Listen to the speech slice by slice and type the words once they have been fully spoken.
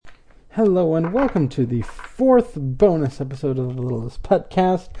Hello and welcome to the fourth bonus episode of the Littlest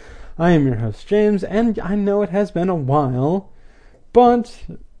Petcast. I am your host James, and I know it has been a while, but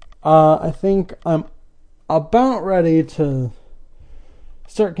I think I'm about ready to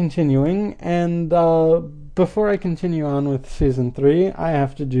start continuing. And before I continue on with season 3, I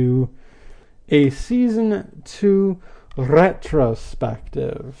have to do a season 2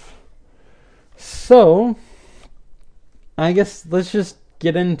 retrospective. So I guess let's just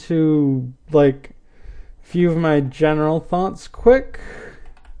get into a few of my general thoughts quick.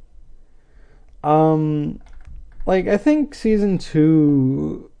 I think season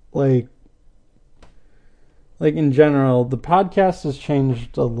 2, in general, the podcast has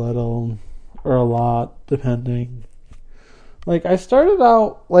changed a little or a lot depending. I started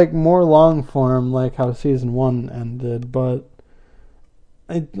out more long form, like how season 1 ended, but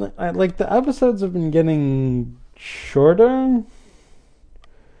I the episodes have been getting shorter.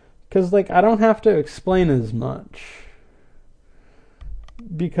 Because, I don't have to explain as much.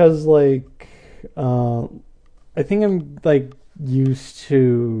 Because, I think I'm, used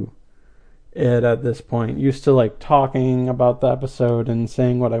to it at this point. Used to, talking about the episode and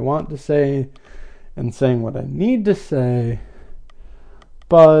saying what I want to say and saying what I need to say.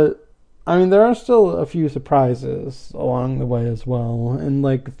 But, I mean, there are still a few surprises along the way as well. And,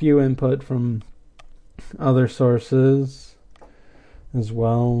 a few input from other sources as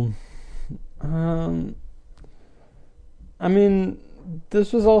well. I mean,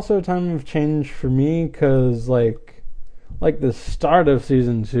 this was also a time of change for me because, the start of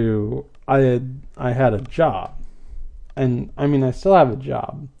season 2, I had a job, and I mean, I still have a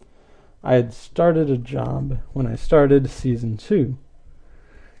job. I had started a job when I started season 2,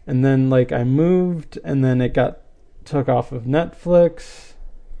 and then I moved, and then it took off of Netflix.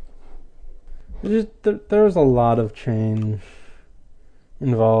 There was a lot of change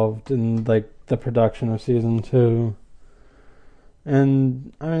involved in the production of season 2,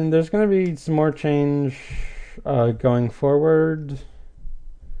 and I mean there's going to be some more change going forward.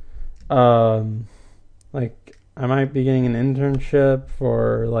 I might be getting an internship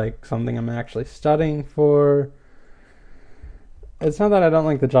for something I'm actually studying for. It's not that I don't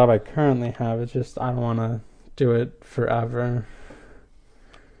like the job I currently have, it's just I don't want to do it forever,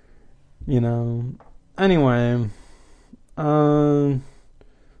 anyway.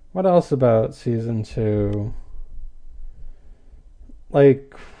 What else about season 2? I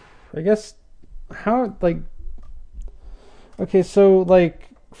guess, how, okay, so,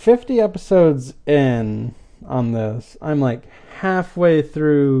 50 episodes in on this, I'm, halfway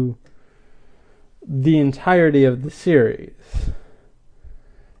through the entirety of the series.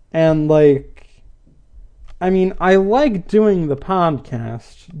 And, I mean, I like doing the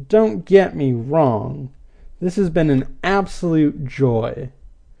podcast, don't get me wrong. This has been an absolute joy.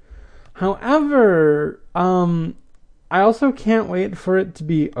 However, I also can't wait for it to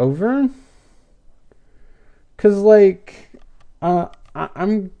be over. 'Cause,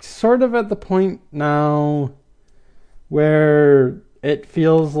 I'm sort of at the point now where it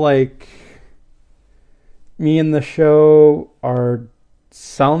feels like me and the show are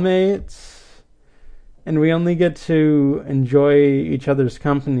cellmates, and we only get to enjoy each other's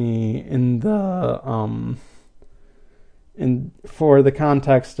company for the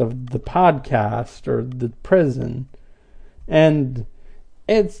context of the podcast or the prison. And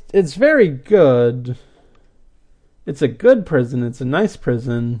it's very good. It's a good prison. It's a nice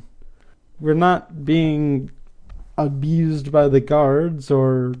prison. We're not being abused by the guards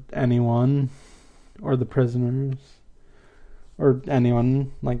or anyone, or the prisoners, or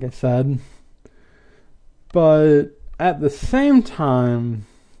anyone, like I said. But at the same time,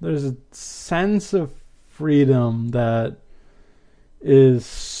 there's a sense of freedom that is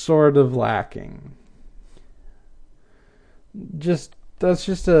sort of lacking. That's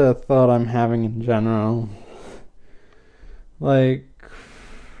just a thought I'm having in general. I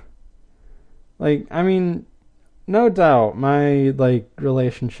mean, no doubt my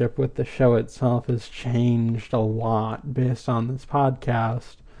relationship with the show itself has changed a lot based on this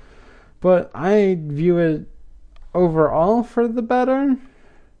podcast, but I view it overall for the better.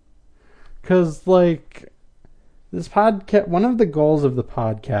 'Cause this podcast, one of the goals of the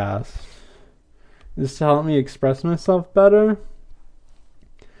podcast is to help me express myself better.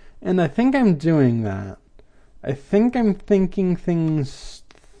 And I think I'm doing that. I think I'm thinking things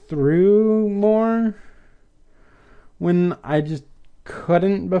through more when I just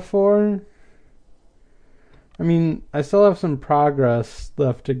couldn't before. I mean, I still have some progress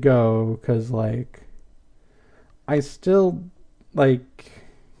left to go because, I still,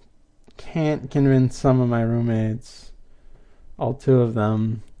 can't convince some of my roommates, all two of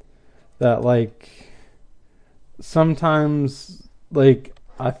them, that like sometimes like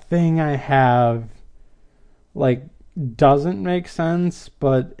a thing I have like doesn't make sense,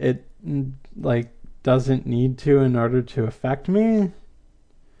 but it like doesn't need to in order to affect me.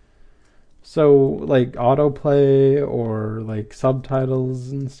 So like autoplay or like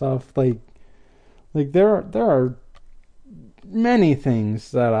subtitles and stuff, like there are many things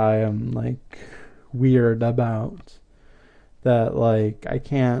that I am like weird about that like I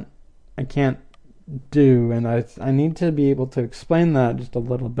can't do, and I need to be able to explain that just a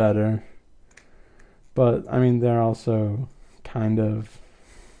little better. But I mean they're also kind of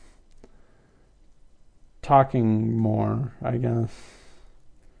talking more, I guess.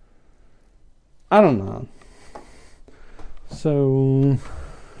 I don't know. So,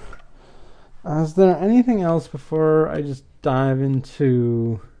 is there anything else before I just dive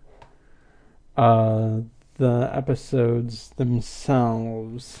into uh, the episodes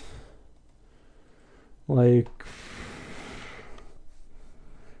themselves? Like,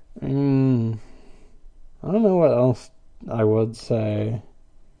 I don't know what else I would say.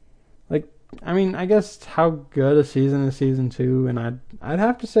 Like, I mean, I guess how good a season is season 2, and I'd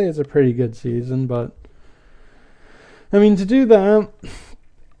have to say it's a pretty good season, but I mean, to do that,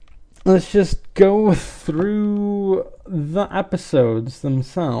 let's just go through the episodes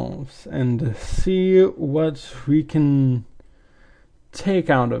themselves and see what we can take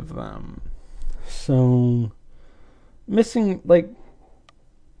out of them. So, missing, like,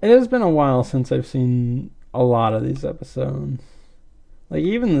 it has been a while since I've seen a lot of these episodes. Like,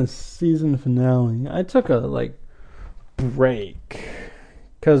 even the season finale, I took a, like, break.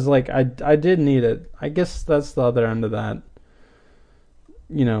 Because, like, I did need it. I guess that's the other end of that,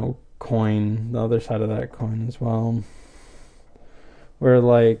 coin, the other side of that coin as well. Where,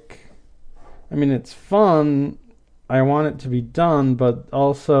 like, I mean, it's fun. I want it to be done, but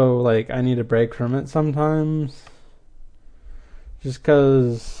also, like, I need a break from it sometimes. Just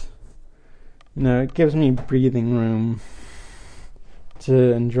because, it gives me breathing room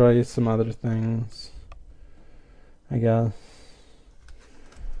to enjoy some other things, I guess.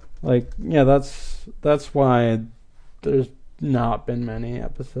 Like, yeah, that's why there's not been many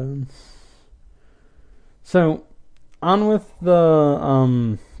episodes. So, on with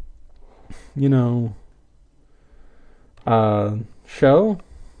the, show.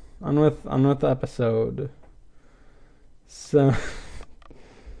 On with the episode. So,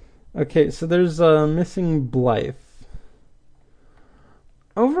 okay, so there's missing Blythe.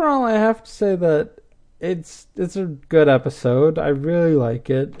 Overall, I have to say that it's a good episode. I really like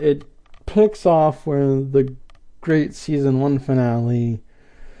it. It picks off where the great season 1 finale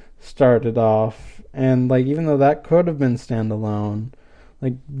started off, and like even though that could have been standalone,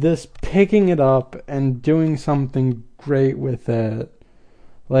 like this picking it up and doing something great with it,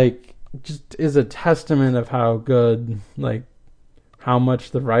 like just is a testament of how good, like how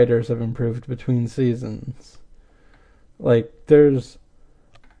much the writers have improved between seasons. Like there's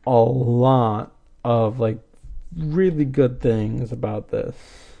a lot of like really good things about this.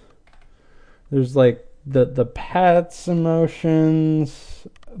 There's like the Pat's emotions,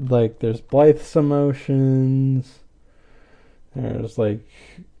 like there's Blythe's emotions, there's like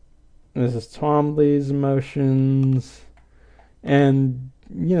Mrs. Twombly's emotions, and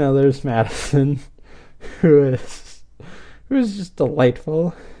there's Madison, who is just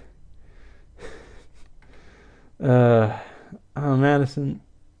delightful. Madison.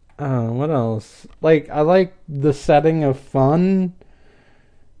 What else? Like, I like the setting of fun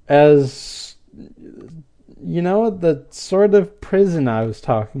as, the sort of prison I was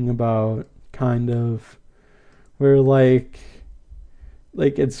talking about, kind of. Where, like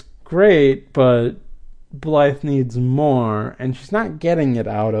it's great, but Blythe needs more, and she's not getting it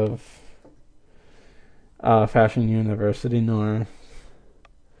out of Fashion University North.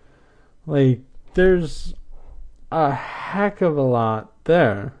 Like, there's a heck of a lot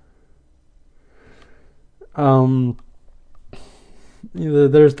there.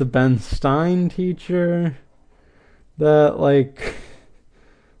 There's the Ben Stein teacher that like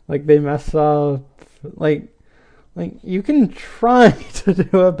they mess up. Like you can try to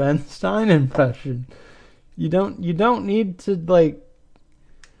do a Ben Stein impression. You don't need to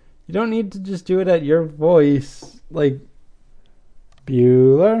you don't need to just do it at your voice, like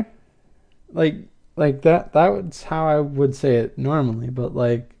Bueller, like that's how I would say it normally, but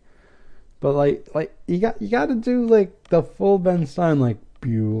you got to do like the full Ben Stein, like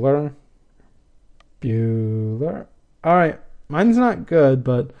Bueller. All right, mine's not good,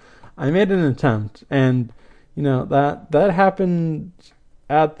 but I made an attempt, and that happened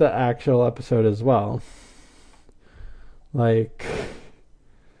at the actual episode as well. Like,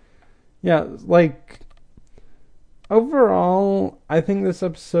 Yeah, like overall, I think this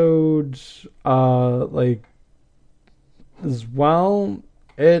episode, like as well,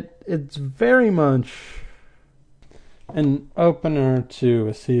 it's very much an opener to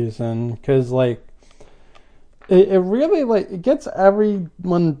a season because like it really like it gets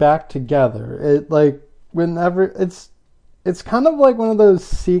everyone back together. It like whenever it's kind of like one of those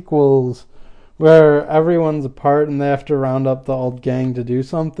sequels where everyone's apart and they have to round up the old gang to do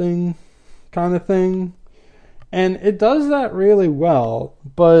something kind of thing. And it does that really well,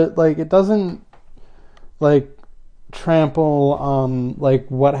 but like it doesn't like trample on like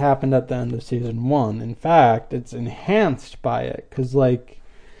what happened at the end of season 1. In fact, it's enhanced by it cuz like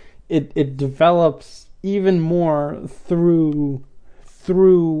it develops even more through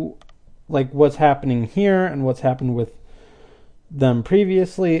like what's happening here and what's happened with them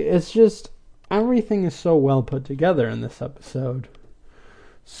previously. It's just everything is so well put together in this episode.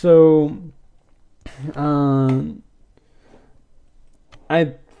 So, um,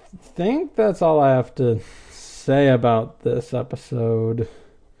 I think that's all I have to say about this episode.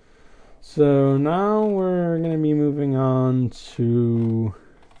 So now we're going to be moving on to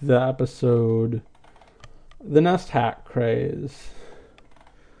the episode The Nest Hat Craze.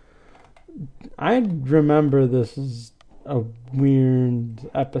 I remember this is a weird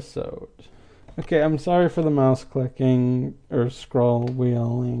episode. Okay, I'm sorry for the mouse clicking or scroll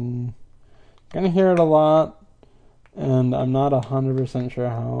wheeling. Gonna hear it a lot, and I'm not 100% sure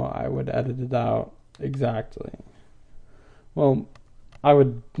how I would edit it out exactly. Well, I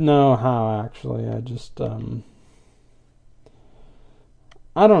would know how actually. I just, I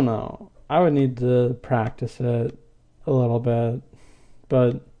don't know. I would need to practice it a little bit,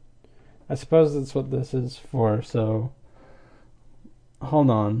 but I suppose that's what this is for, so hold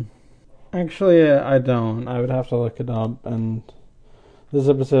on. Actually, I don't. I would have to look it up, and this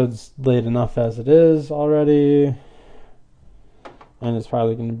episode's late enough as it is already, and it's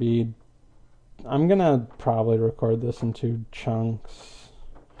probably going to be... I'm going to probably record this in 2 chunks,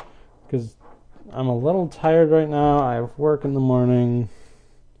 because I'm a little tired right now. I have work in the morning.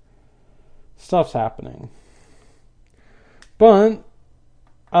 Stuff's happening. But,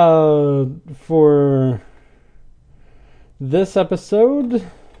 for this episode,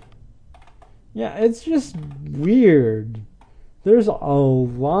 yeah, it's just weird. There's a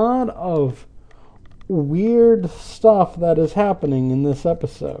lot of weird stuff that is happening in this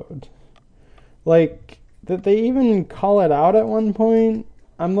episode. Like, that they even call it out at one point.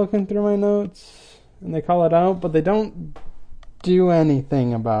 I'm looking through my notes, and they call it out, but they don't do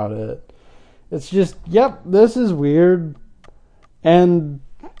anything about it. It's just, yep, this is weird. And,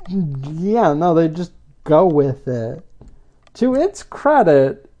 yeah, no, they just go with it. To its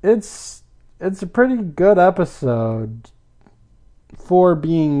credit, it's a pretty good episode for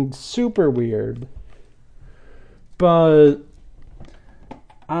being super weird. But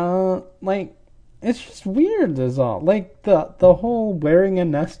like it's just weird is all. Like the whole wearing a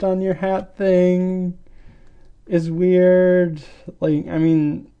nest on your hat thing is weird. Like I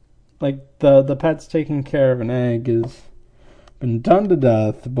mean like the pet's taking care of an egg has been done to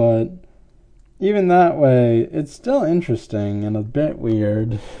death, but even that way it's still interesting and a bit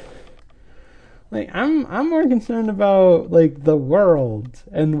weird. Like I'm more concerned about like the world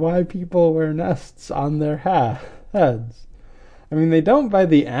and why people wear nests on their heads. I mean, they don't by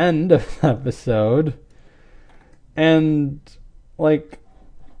the end of the episode, and like,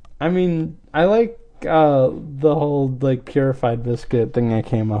 I mean, I like the whole like purified biscuit thing I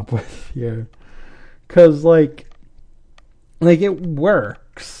came up with here, cause like it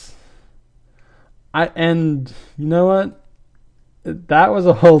works. And you know what? That was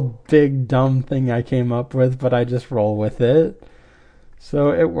a whole big dumb thing I came up with, but I just roll with it.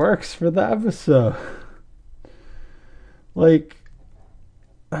 So it works for the episode. Like,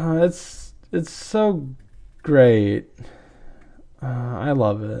 it's so great. I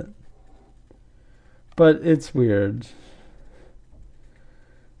love it. But it's weird.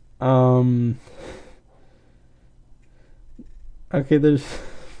 Okay, there's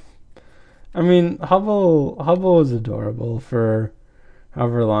I mean, Hubble was adorable for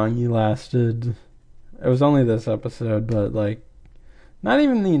however long he lasted. It was only this episode, but like not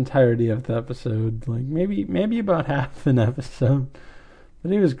even the entirety of the episode. Like maybe about half an episode.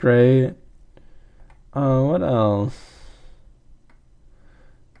 But he was great. What else?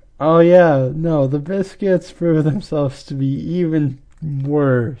 Oh yeah, no, the biscuits prove themselves to be even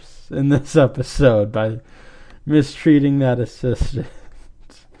worse in this episode by mistreating that assistant.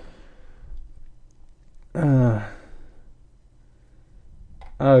 Uh,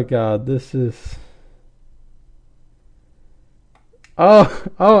 oh god, this is...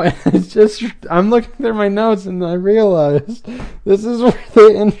 Oh, it's just, I'm looking through my notes and I realized this is where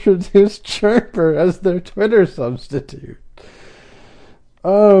they introduced Chirper as their Twitter substitute.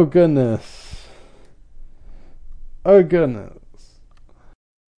 Oh, goodness. Oh, goodness.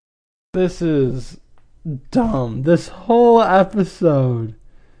 This is dumb. This whole episode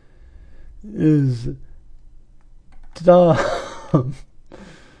is dumb.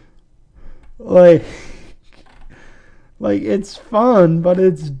 like it's fun, but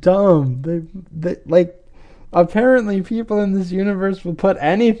it's dumb. They like, apparently people in this universe will put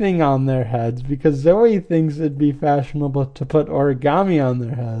anything on their heads because Zoe thinks it'd be fashionable to put origami on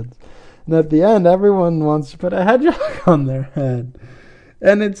their heads. And at the end, everyone wants to put a hedgehog on their head.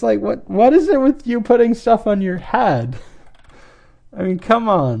 And it's like, what is it with you putting stuff on your head? I mean, come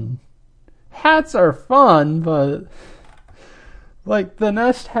on. Hats are fun, but like the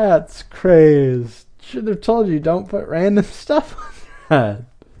Nest Hats craze. Should have told you don't put random stuff on your head.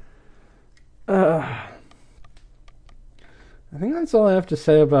 I think that's all I have to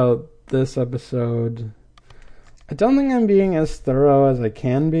say about this episode. I don't think I'm being as thorough as I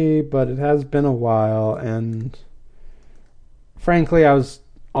can be, but it has been a while, and frankly, I was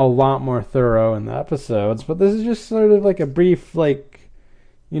a lot more thorough in the episodes, but this is just sort of like a brief, like,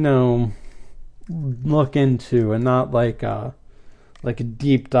 look into, and not like a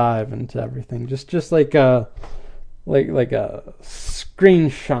deep dive into everything. Just like a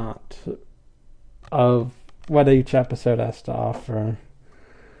screenshot of what each episode has to offer.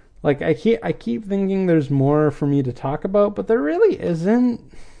 Like, I keep thinking there's more for me to talk about, but there really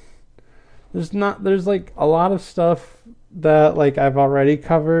isn't. There's like a lot of stuff that like I've already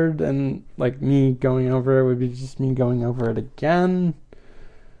covered, and like me going over it would be just me going over it again.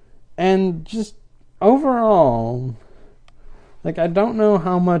 And just overall, like, I don't know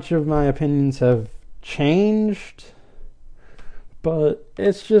how much of my opinions have changed, but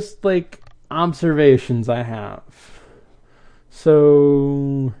it's just like observations I have.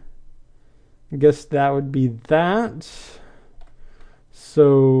 So I guess that would be that.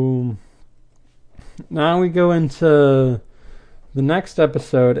 So now we go into the next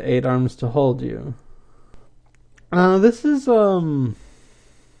episode, 8 Arms to Hold You. This is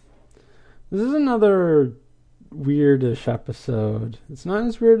another weirdish episode. It's not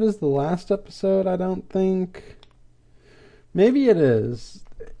as weird as the last episode, I don't think. Maybe it is.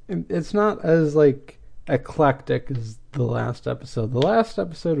 It's not as like eclectic as the last episode. The last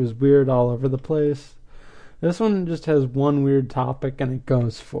episode was weird all over the place. This one just has one weird topic and it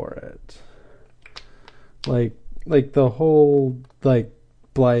goes for it. Like the whole like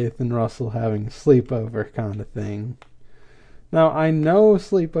Blythe and Russell having sleepover kind of thing. Now, I know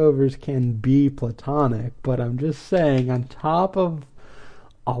sleepovers can be platonic, but I'm just saying, on top of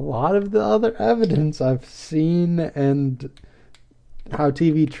a lot of the other evidence I've seen and how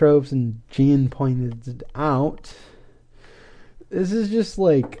TV tropes and Gene pointed out, this is just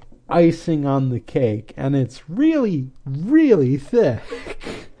like icing on the cake, and it's really, really thick.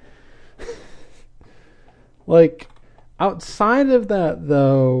 Like, outside of that,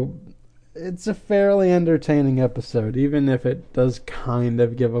 though, it's a fairly entertaining episode, even if it does kind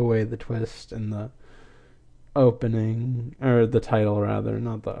of give away the twist in the opening, or the title rather,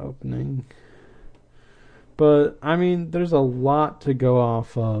 not the opening. But, I mean, there's a lot to go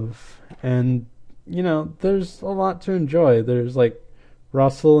off of, and, there's a lot to enjoy. There's, like,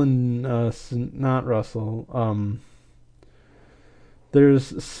 Russell and, not Russell,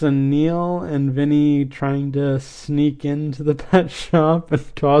 there's Sunil and Vinny trying to sneak into the pet shop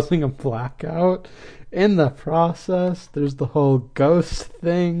and causing a blackout in the process. There's the whole ghost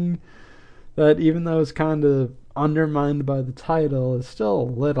thing that, even though it's kind of undermined by the title, is still a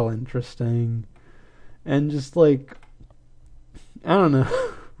little interesting. And just like, I don't know,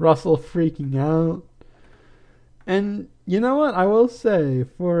 Russell freaking out. And you know what? I will say,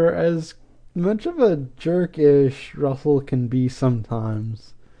 for as much of a jerk-ish Russell can be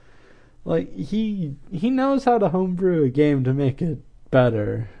sometimes, like, he knows how to homebrew a game to make it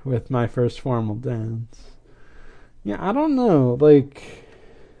better with My First Formal Dance. Yeah, I don't know, like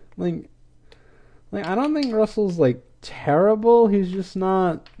I don't think Russell's like terrible, he's just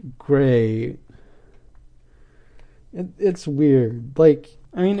not great. It's weird. Like,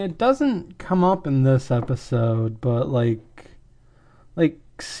 I mean, it doesn't come up in this episode, but like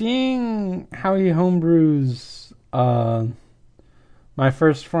seeing how he homebrews My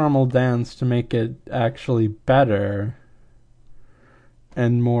First Formal Dance to make it actually better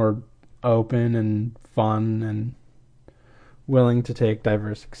and more open and fun and willing to take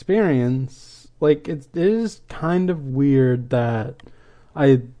diverse experience, like, it is kind of weird that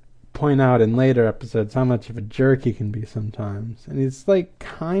I point out in later episodes how much of a jerk he can be sometimes. And he's like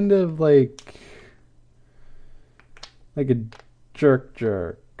kind of like a jerk.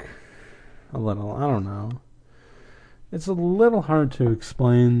 A little. I don't know. It's a little hard to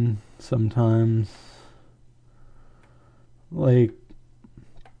explain sometimes. Like,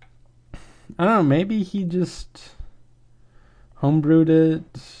 I don't know, maybe he just homebrewed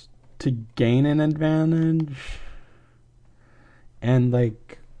it to gain an advantage. And,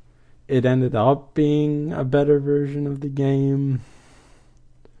 like, it ended up being a better version of the game.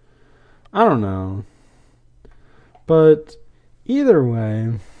 I don't know. But either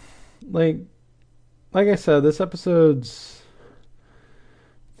way, like I said, this episode's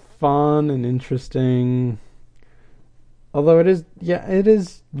fun and interesting. Although it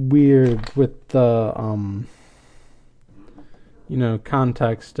is weird with the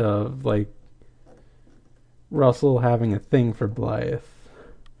context of like Russell having a thing for Blythe.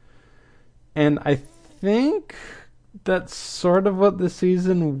 And I think that's sort of what the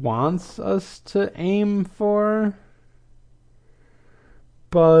season wants us to aim for.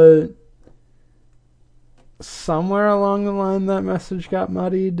 But somewhere along the line that message got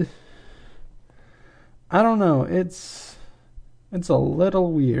muddied. I don't know. It's a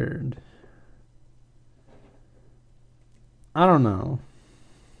little weird. I don't know.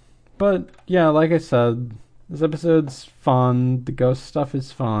 But yeah, like I said, this episode's fun. The ghost stuff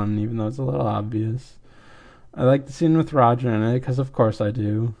is fun, even though it's a little obvious. I like the scene with Roger in it, because of course I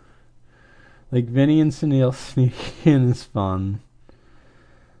do. Like, Vinny and Sunil sneaking in is fun.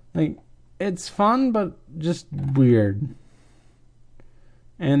 Like, it's fun, but just weird.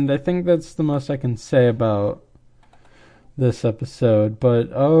 And I think that's the most I can say about this episode. But,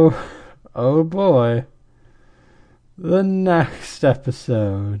 oh boy. The next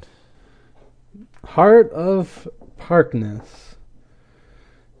episode. Heart of Parkness.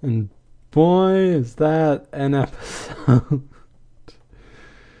 And boy, is that an episode.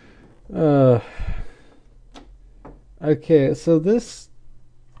 Okay, so this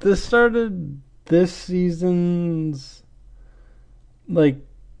started this season's like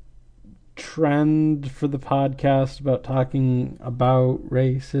trend for the podcast about talking about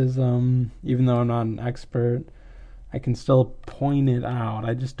racism. Even though I'm not an expert, I can still point it out.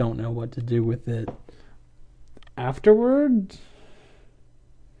 I just don't know what to do with it afterward.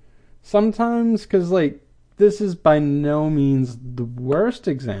 Sometimes, because like this is by no means the worst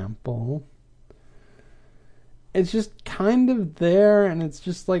example. It's just kind of there, and it's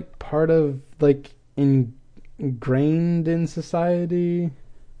just like part of like ingrained in society.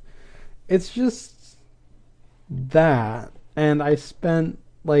 It's just that, and I spent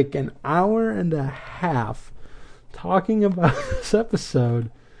like an hour and a half talking about this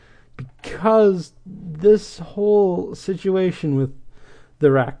episode because this whole situation with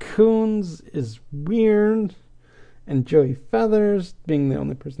the raccoons is weird. And Joey Feathers being the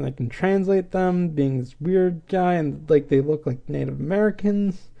only person that can translate them, being this weird guy, and like they look like Native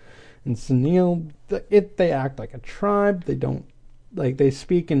Americans. And Sunil, they act like a tribe. They don't, like, they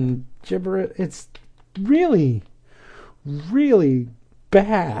speak in gibberish. It's really, really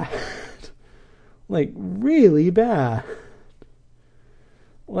bad. Like, really bad.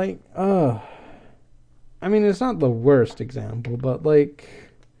 Like, I mean, it's not the worst example, but like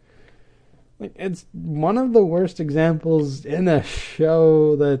it's one of the worst examples in a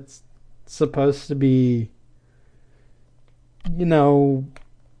show that's supposed to be,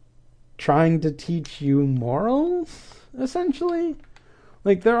 trying to teach you morals, essentially.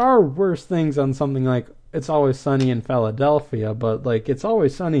 Like, there are worse things on something like It's Always Sunny in Philadelphia, but like It's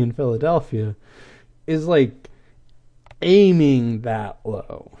Always Sunny in Philadelphia is like aiming that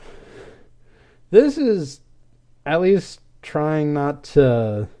low. This is at least trying not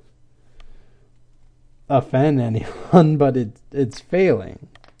to offend anyone, but it's failing.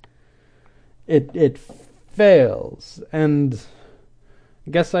 It fails. And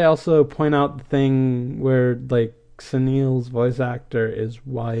I guess I also point out the thing where like Sunil's voice actor is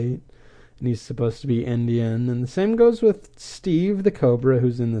white and he's supposed to be Indian, and the same goes with Steve the Cobra,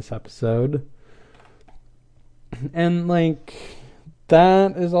 who's in this episode. And like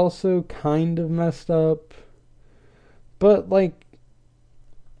that is also kind of messed up. But like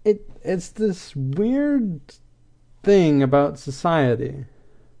it's this weird thing about society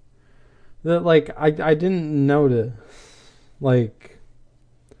that like I didn't notice. Like,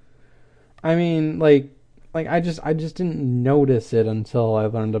 I mean, like I just didn't notice it until I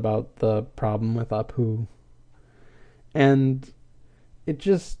learned about the problem with Apu. And it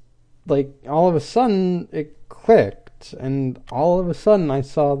just, like, all of a sudden it clicked, and all of a sudden I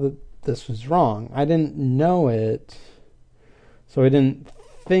saw that this was wrong. I didn't know it, so I didn't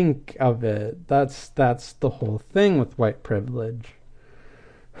think of it. That's the whole thing with white privilege.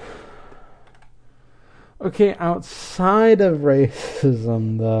 Okay, outside of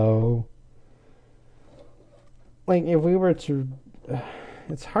racism, though, like, if we were to...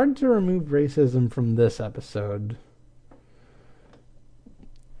 It's hard to remove racism from this episode.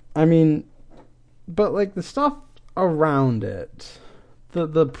 I mean, but, like, the stuff around it,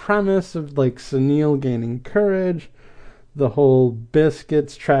 the premise of, like, Sunil gaining courage, the whole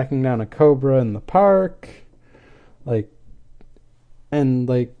Biscuits tracking down a cobra in the park, like, and,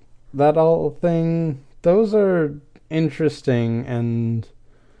 like, that all thing, those are interesting, and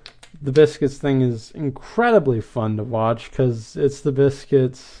the Biscuits thing is incredibly fun to watch because it's the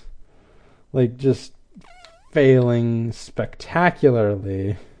Biscuits, like, just failing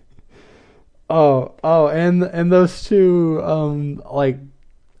spectacularly. And those two, like,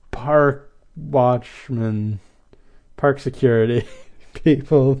 park watchmen, park security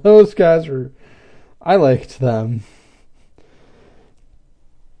people, those guys were, I liked them.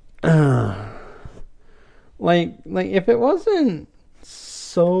 Like, if it wasn't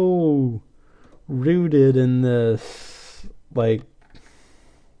so rooted in this, like,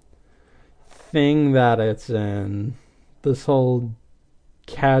 thing that it's in, this whole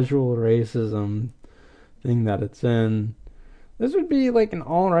casual racism thing that it's in, this would be, like, an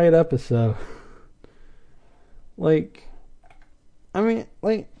alright episode. Like, I mean,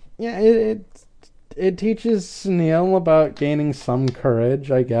 like, yeah, it teaches Sunil about gaining some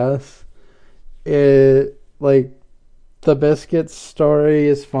courage, I guess. It, like, the Biscuits story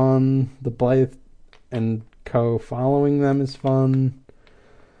is fun. The Blythe and co following them is fun.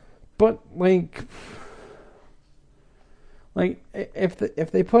 But, like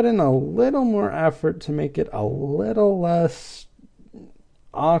if they put in a little more effort to make it a little less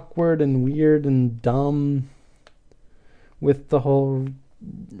awkward and weird and dumb with the whole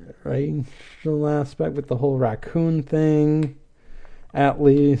racial aspect, with the whole raccoon thing, at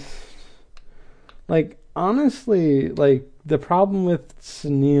least. Like, honestly, like, the problem with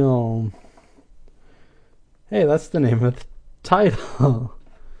Sunil... Hey, that's the name of the title.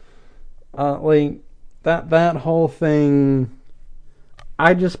 Like, that whole thing...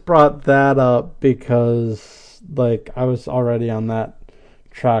 I just brought that up because, like, I was already on that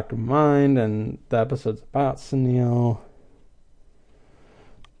track of mind, and the episode's about Sunil.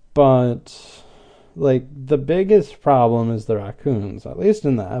 But, like, the biggest problem is the raccoons, at least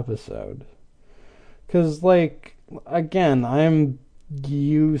in the episode. Because, like, again, I'm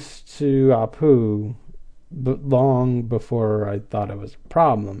used to Apu long before I thought it was a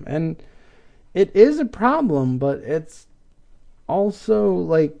problem. And it is a problem, but it's also,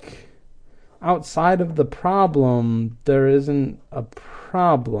 like, outside of the problem, there isn't a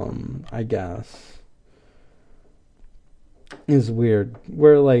problem, I guess. Is weird.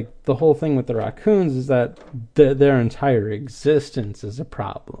 Where, like, the whole thing with the raccoons is that their entire existence is a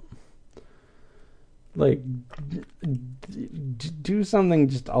problem. Like, do something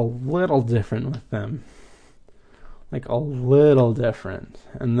just a little different with them. Like, a little different.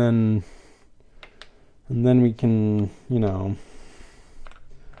 And then we can, you know,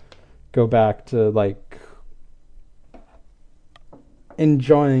 go back to, like,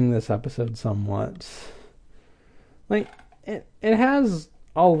 enjoying this episode somewhat. Like, it has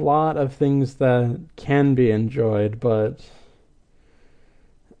a lot of things that can be enjoyed, but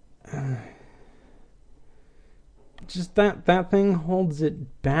just that thing holds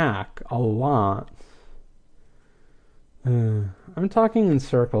it back a lot. I'm talking in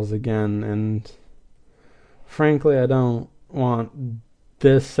circles again, and frankly, I don't want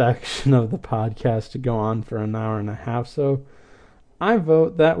this section of the podcast to go on for an hour and a half, so I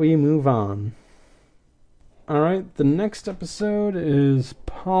vote that we move on. Alright, the next episode is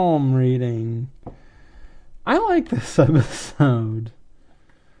palm reading. I like this episode.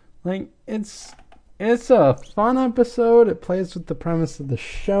 Like, it's a fun episode. It plays with the premise of the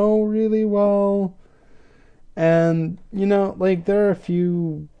show really well. And, you know, like, there are a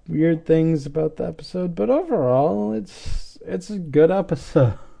few weird things about the episode, but overall, it's a good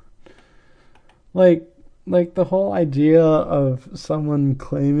episode. Like the whole idea of someone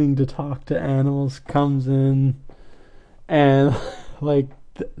claiming to talk to animals comes in, and like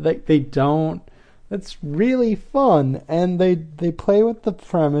they don't. It's really fun, and they play with the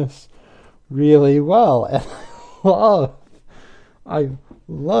premise really well. And I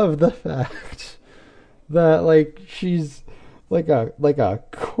love the fact that, like, she's like a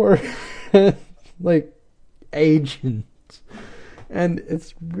court like agent, and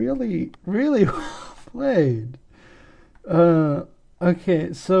it's really well played.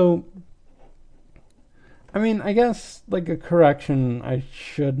 Okay, so I mean, I guess, like, a correction I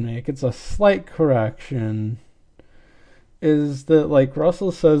should make, it's a slight correction, is that, like,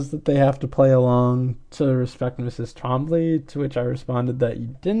 Russell says that they have to play along to respect Mrs. Twombly, to which I responded that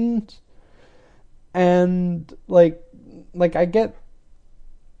you didn't. And, like, like, I get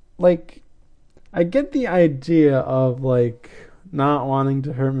the idea of, like, not wanting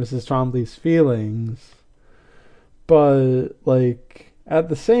to hurt Mrs. Twombly's feelings, but, like, at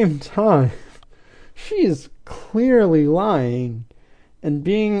the same time, she is clearly lying, and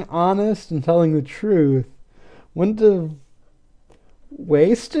being honest and telling the truth wouldn't have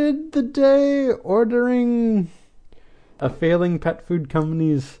wasted the day ordering a failing pet food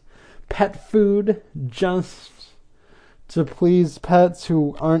company's pet food just to please pets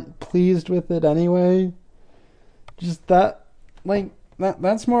who aren't pleased with it anyway. Just that, like,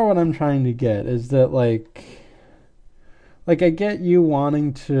 that's more what I'm trying to get, is that, like, I get you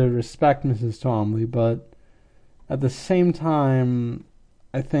wanting to respect Mrs. Twombly, but at the same time,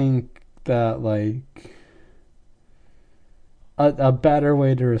 I think that, like, a better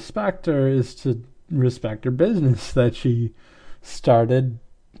way to respect her is to respect her business that she started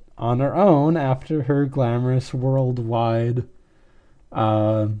on her own after her glamorous worldwide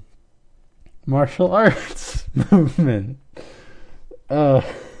martial arts movement.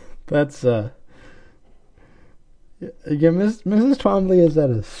 That's again, Mrs. Twombly has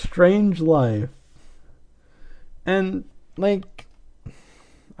had a strange life, and, like,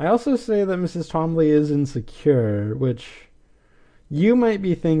 I also say that Mrs. Twombly is insecure, which you might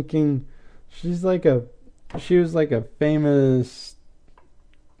be thinking she was like a famous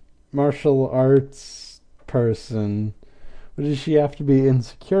martial arts person. What does she have to be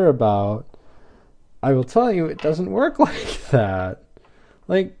insecure about? I will tell you, it doesn't work like that.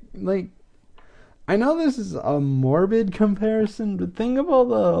 Like, I know this is a morbid comparison, but think of all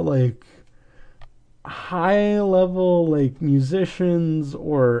the, like, high level, like, musicians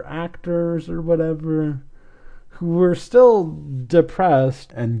or actors or whatever who were still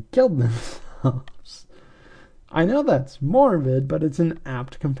depressed and killed themselves. I know that's morbid, but it's an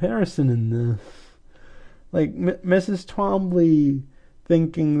apt comparison in this. Like, Mrs. Twombly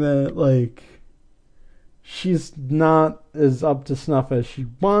thinking that, like, she's not as up to snuff as she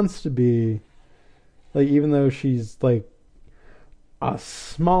wants to be. Like, even though she's, like, a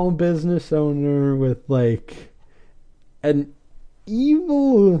small business owner with, like, an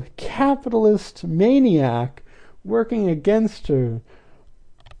evil capitalist maniac working against her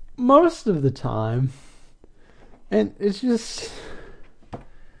most of the time. And it's just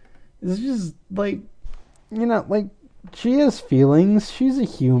like, you know, like, she has feelings. She's a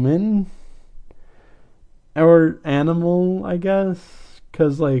human. Or animal, I guess.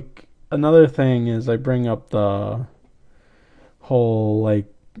 Because, like, another thing is I bring up the whole, like,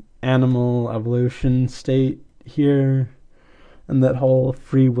 animal evolution state here. And that whole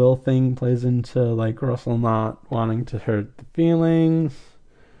free will thing plays into, like, Russell not wanting to hurt the feelings.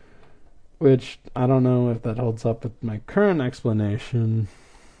 Which, I don't know if that holds up with my current explanation.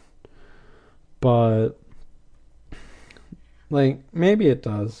 But, like, maybe it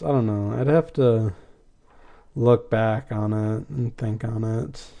does. I don't know. I'd have to look back on it and think on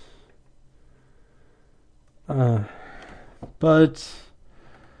it. But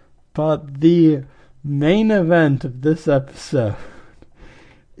the main event of this episode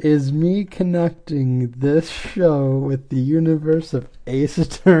is me connecting this show with the universe of Ace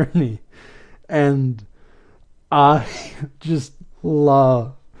Attorney. And I just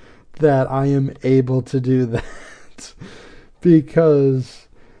love that I am able to do that. Because,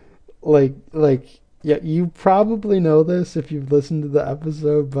 like, yeah, you probably know this if you've listened to the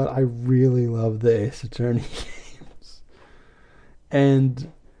episode, but I really love the Ace Attorney games. And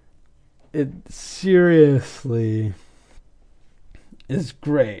it seriously is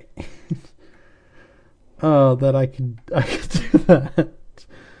great. Oh, that I could do that.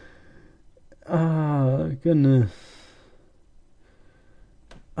 Oh, goodness.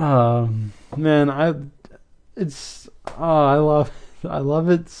 Man, I love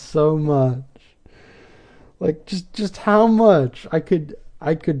it so much. Like, just how much I could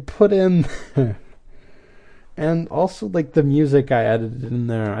put in there. And also, like, the music I edited in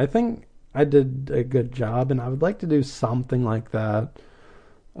there. I think I did a good job, and I would like to do something like that,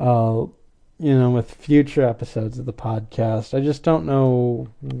 with future episodes of the podcast. I just don't know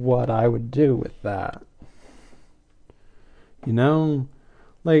what I would do with that. You know?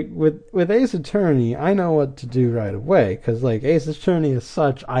 Like, with Ace Attorney, I know what to do right away, because, like, Ace Attorney is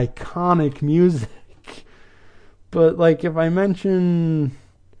such iconic music. But, like, if I mention,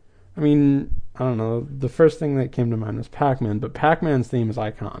 I mean, I don't know, the first thing that came to mind was Pac-Man, but Pac-Man's theme is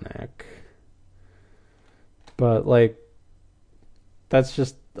iconic. But like that's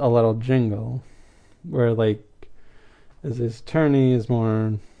just a little jingle where like as his attorney is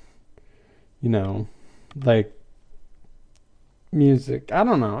more, you know, like music. I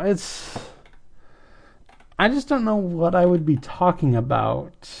don't know. I just don't know what I would be talking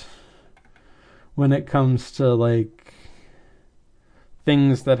about when it comes to like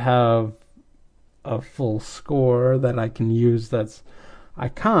things that have a full score that I can use that's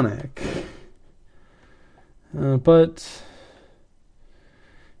iconic. But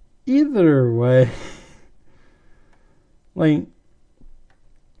either way, like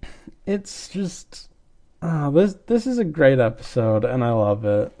it's just this is a great episode and I love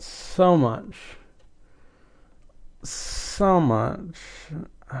it so much. So much.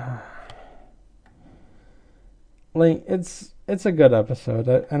 Like it's a good episode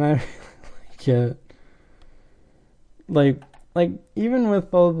and I like it. Like even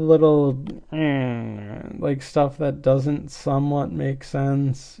with all the little like stuff that doesn't somewhat make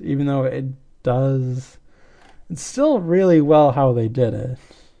sense, even though it does, it's still really well how they did it.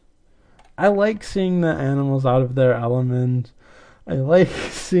 I like seeing the animals out of their element. I like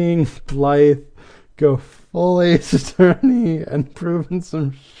seeing Blythe go full Ace Attorney and proving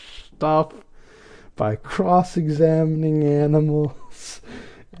some stuff by cross-examining animals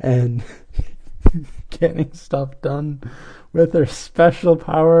and getting stuff done with her special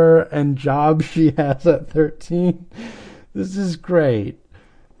power and job she has at 13. This is great.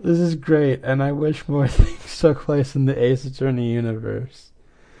 This is great, and I wish more things took place in the Ace Attorney universe.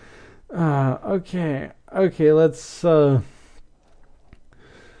 Okay, let's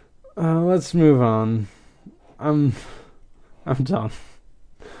move on. I'm done.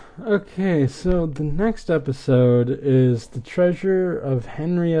 Okay, so the next episode is The Treasure of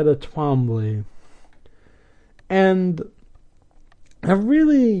Henrietta Twombly. And I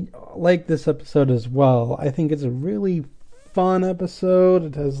really like this episode as well. I think it's a really fun episode.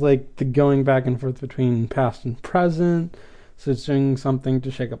 It has like the going back and forth between past and present. So it's doing something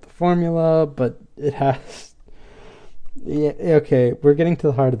to shake up the formula, but it has... Yeah, okay, we're getting to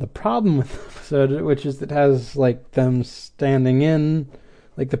the heart of the problem with the episode, which is it has like them standing in,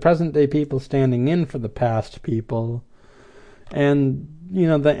 like the present day people standing in for the past people, and you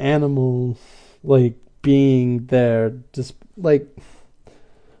know the animals like being there, just like,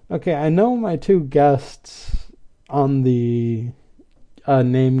 okay, I know my two guests on the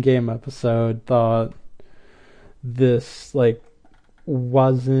Name Game episode thought this like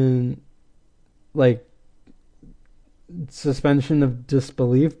wasn't like suspension of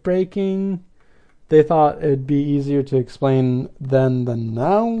disbelief breaking. They thought it'd be easier to explain then than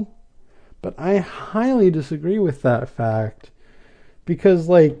now, but I highly disagree with that fact, because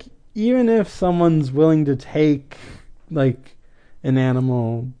like even if someone's willing to take like an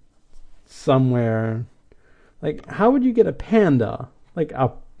animal somewhere, like how would you get a panda, like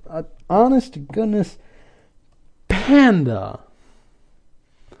a honest to goodness panda?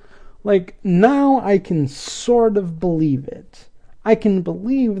 Like, now I can sort of believe it. I can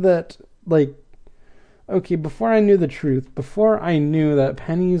believe that, like, okay, before I knew the truth, before I knew that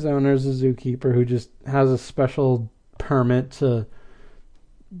Penny's owner's a zookeeper who just has a special permit to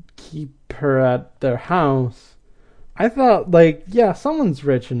keep her at their house, I thought, like, yeah, someone's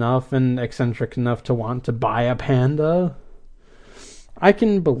rich enough and eccentric enough to want to buy a panda. I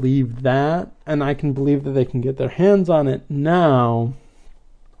can believe that, and I can believe that they can get their hands on it now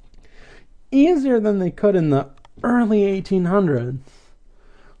easier than they could in the early 1800s.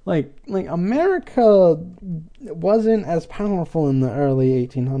 Like America wasn't as powerful in the early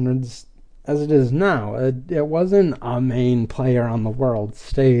 1800s as it is now. It wasn't a main player on the world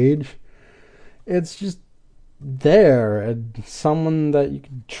stage. It's just there, someone that you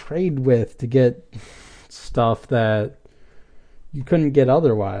could trade with to get stuff that you couldn't get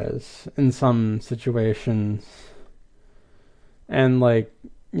otherwise in some situations. And like,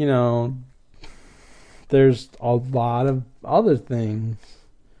 you know, there's a lot of other things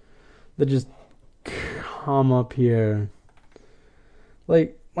that just come up here.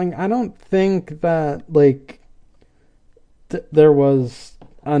 Like I don't think that like there was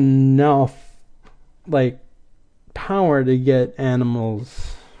enough like power to get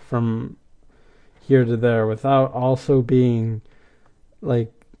animals from here to there without also being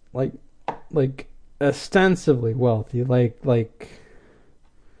like ostensibly wealthy, like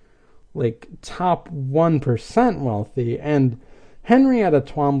top 1% wealthy. And Henrietta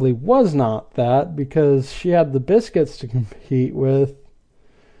Twombly was not that, because she had the Biscuits to compete with,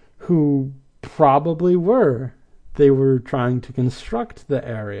 who probably were. They were trying to construct the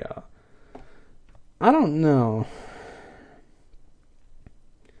area. I don't know.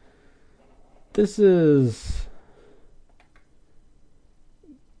 This is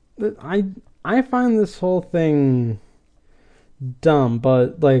I find this whole thing dumb,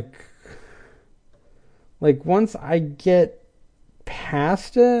 but once I get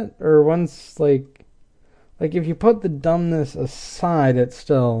past it, or once if you put the dumbness aside, it's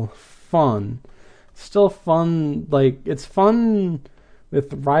still fun. Still fun. It's fun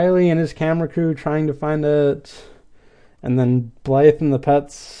with Riley and his camera crew trying to find it, and then Blythe and the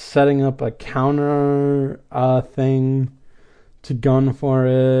pets setting up a counter thing to gun for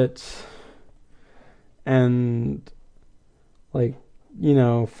it, and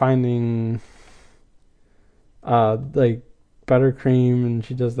finding Buttercream, and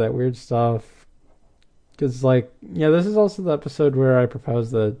she does that weird stuff. Because this is also the episode where I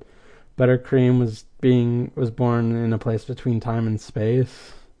proposed that Buttercream was born in a place between time and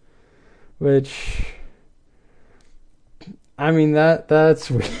space, which, I mean,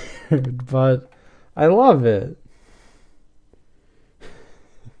 that's weird, but I love it.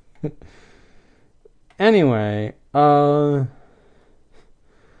 Anyway, the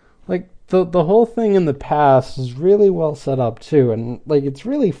whole thing in the past is really well set up too, and it's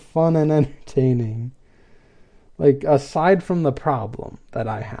really fun and entertaining. Aside from the problem that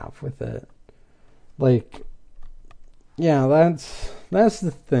I have with it, yeah, that's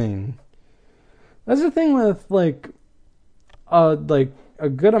the thing. That's the thing with a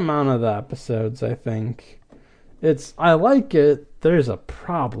good amount of the episodes. I think I like it. There's a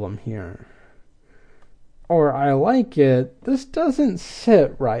problem here. Or I like it, this doesn't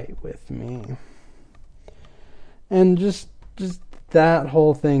sit right with me. And just that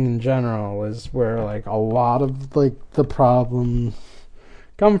whole thing in general is where a lot of the problems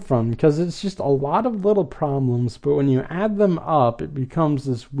come from, because it's just a lot of little problems, but when you add them up, it becomes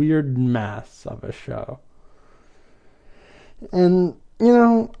this weird mess of a show. And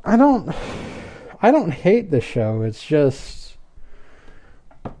I don't hate the show. It's just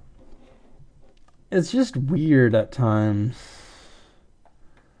weird at times.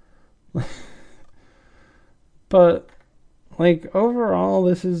 But, overall,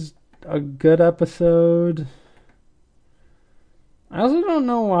 this is a good episode. I also don't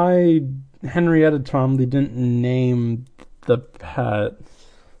know why Henrietta Trombley didn't name the pet.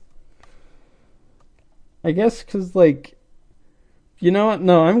 I guess because, you know what?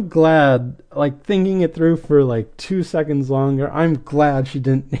 No, I'm glad, thinking it through for, 2 seconds longer, I'm glad she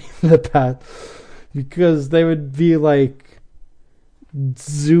didn't name the pet. Because they would be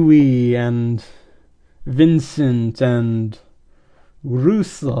Zooey and Vincent and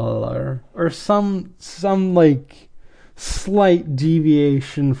Russell or some slight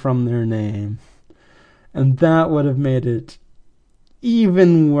deviation from their name. And that would have made it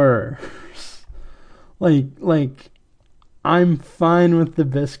even worse. I'm fine with the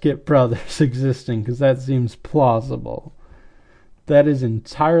Biscuit Brothers existing, because that seems plausible. That is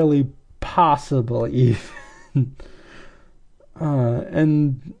entirely possible, even.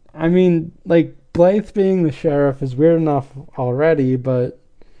 And I mean, Blythe being the sheriff is weird enough already, but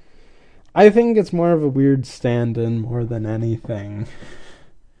I think it's more of a weird stand-in more than anything.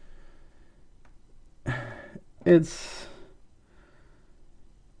 It's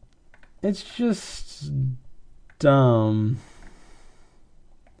just dumb.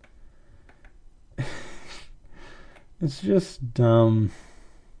 It's just dumb.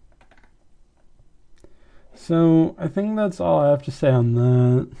 So, I think that's all I have to say on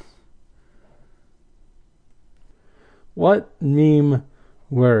that. What Meme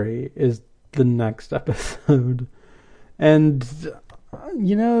Worry is the next episode. And,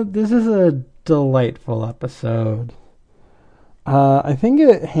 this is a delightful episode. I think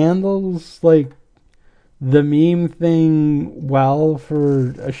it handles, the meme thing well for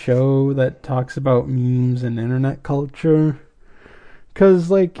a show that talks about memes and internet culture.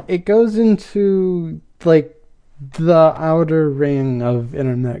 Because, it goes into the outer ring of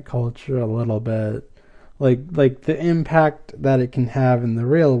internet culture a little bit, the impact that it can have in the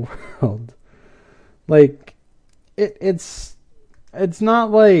real world. It's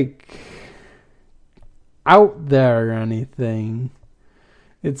not out there or anything.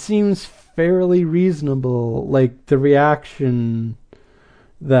 It seems fairly reasonable, the reaction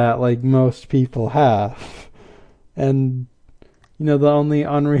that most people have, and the only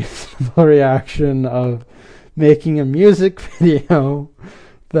unreasonable reaction of making a music video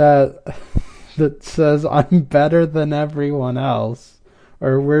that says I'm better than everyone else,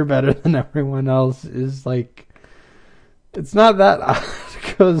 or we're better than everyone else, is it's not that odd,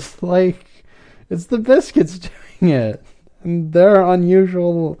 because it's the Biscuits doing it, and they're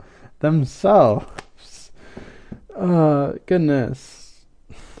unusual themselves. Goodness.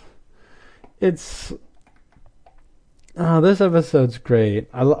 It's Oh, this episode's great.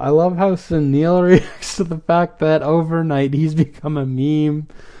 I love how Sunil reacts to the fact that overnight he's become a meme.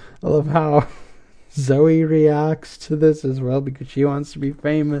 I love how Zoe reacts to this as well because she wants to be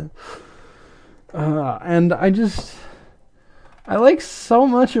famous. And I like so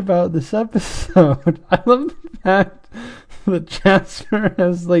much about this episode. I love the fact that Jasper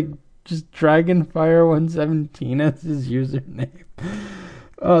has like just Dragonfire 117 as his username.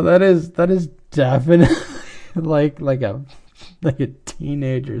 Oh, that is definitely like a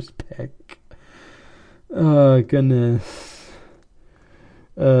teenager's pick. Oh goodness.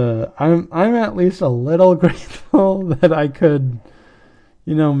 I'm at least a little grateful that I could,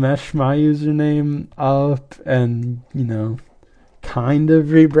 mesh my username up and, kind of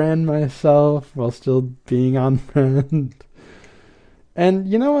rebrand myself while still being on brand. And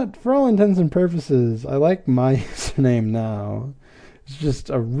you know what? For all intents and purposes, I like my username now. It's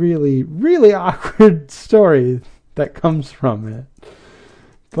just a really, really awkward story that comes from it.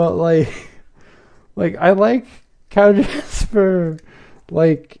 But like I like how Jasper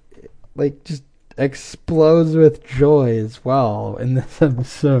just explodes with joy as well in this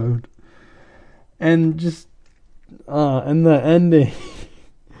episode. And just and the ending.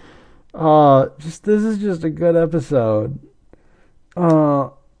 Just this is just a good episode.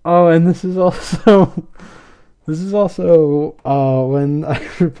 And this is also when I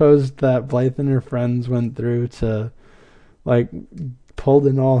proposed that Blythe and her friends went through to like pulled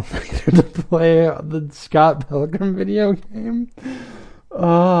an all-nighter to play the Scott Pilgrim video game.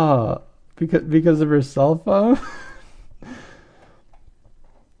 Because of her cell phone.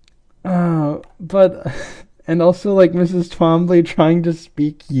 But and also like Mrs. Twombly trying to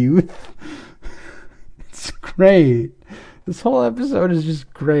speak youth. It's great. This whole episode is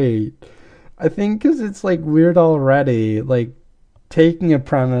just great. I think because it's like weird already, like taking a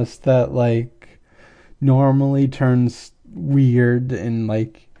premise that like normally turns weird in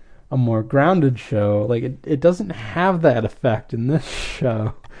like a more grounded show, like it doesn't have that effect in this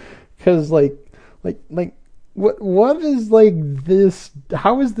show. Because like what is like this?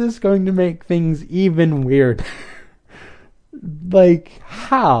 How is this going to make things even weirder? Like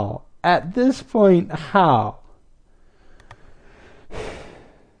how? At this point, how?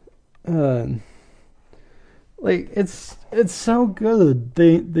 Like it's so good.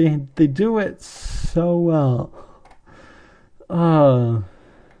 They do it so well.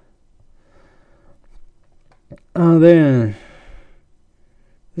 There.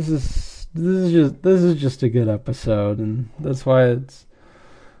 This is just a good episode, and that's why it's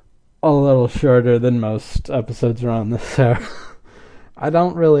a little shorter than most episodes around this hour. I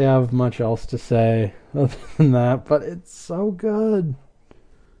don't really have much else to say other than that, but it's so good.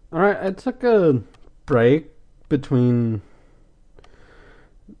 Alright, I took a break between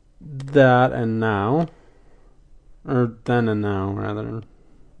that and now. Or then and now, rather.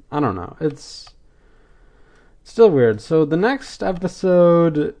 I don't know. It's still weird. So the next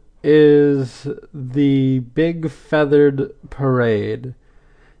episode is the Big Feathered Parade.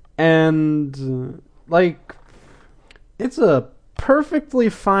 And, like, it's a perfectly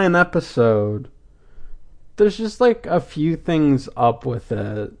fine episode. There's just, like, a few things up with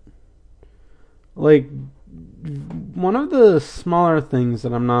it. Like, one of the smaller things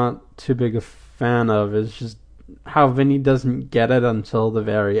that I'm not too big a fan of is just how Vinny doesn't get it until the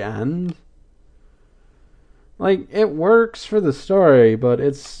very end. Like, it works for the story, but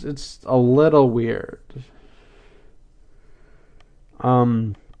it's a little weird.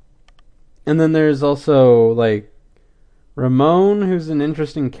 And then there's also, like, Ramon, who's an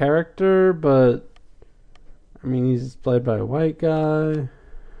interesting character, but I mean, he's played by a white guy.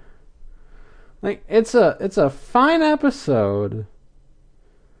 Like, it's a fine episode.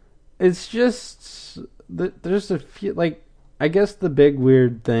 It's just there's a few, like, I guess the big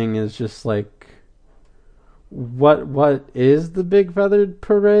weird thing is just like what is the Big Feathered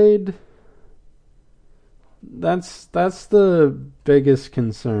Parade? That's the biggest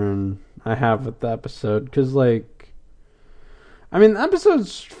concern I have with the episode, because like, I mean, the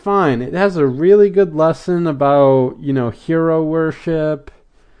episode's fine. It has a really good lesson about, hero worship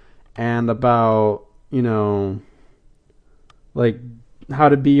and about, like how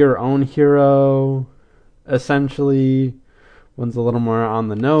to be your own hero, essentially. One's a little more on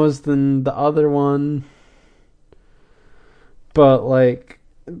the nose than the other one. But like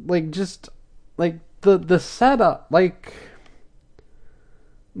just like the setup, like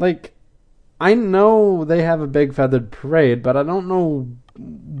I know they have a Big Feathered Parade, but I don't know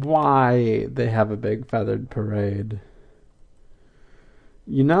why they have a Big Feathered Parade.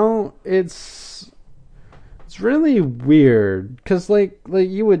 It's really weird, cuz like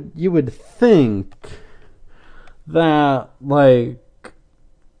you would think that like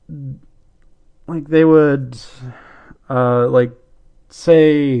they would like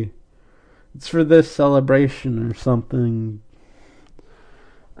say it's for this celebration or something.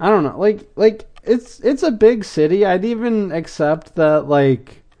 I don't know. Like it's a big city. I'd even accept that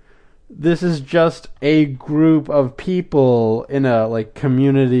like this is just a group of people in a like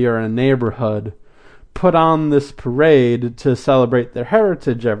community or a neighborhood put on this parade to celebrate their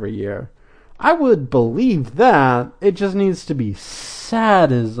heritage every year. I would believe that. It just needs to be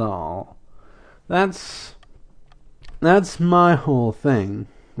sad is all. That's my whole thing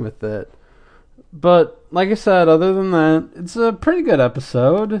with it. But like I said, other than that, it's a pretty good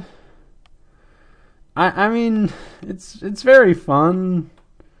episode. I mean, it's very fun.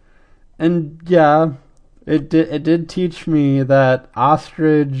 And yeah, it did teach me that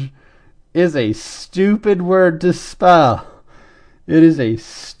ostrich is a stupid word to spell. It is a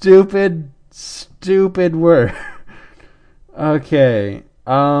stupid word. Okay.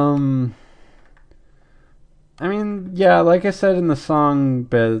 I mean, yeah, like I said in the song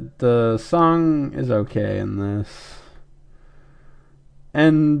bit, the song is okay in this.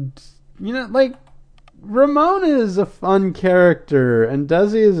 And, you know, like, Ramona is a fun character, and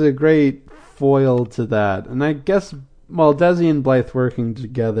Desi is a great foil to that. And I guess, well, Desi and Blythe working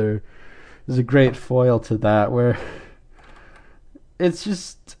together is a great foil to that, where it's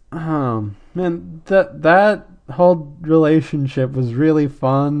just, man, that whole relationship was really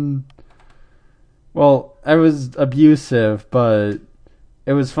fun. Well, it was abusive, but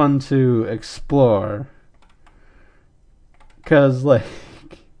it was fun to explore. 'Cause, like,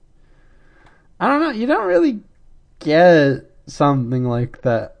 I don't know, you don't really get something like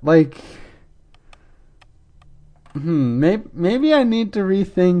that. Like, maybe I need to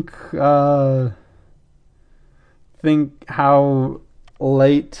rethink, think how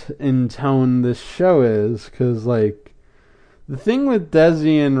late in tone this show is. 'Cause, like, the thing with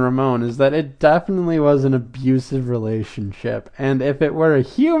Desi and Ramon is that it definitely was an abusive relationship. And if it were a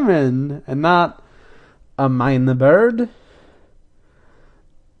human and not a mind the bird,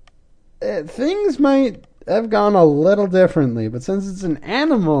 things might have gone a little differently. But since it's an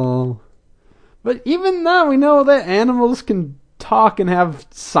animal, but even though we know that animals can talk and have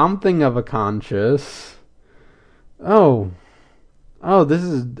something of a conscience. Oh,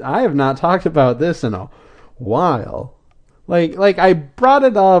 I have not talked about this in a while. Like I brought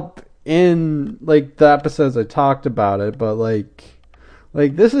it up in like the episodes I talked about it, but like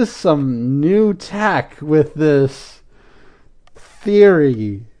this is some new tech with this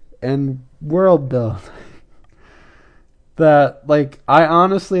theory and world building that like I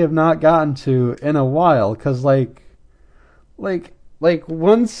honestly have not gotten to in a while, cuz like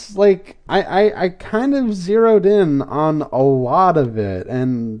once like I kind of zeroed in on a lot of it,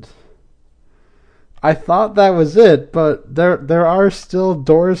 and I thought that was it, but there are still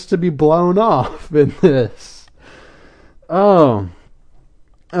doors to be blown off in this. Oh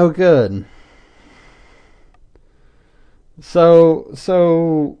good.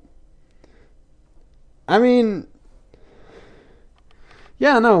 So I mean,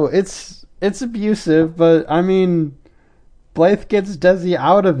 yeah, no, it's abusive, but I mean, Blythe gets Desi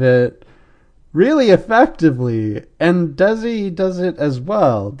out of it really effectively, and Desi does it as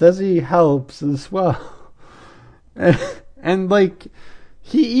well. Desi helps as well. And like,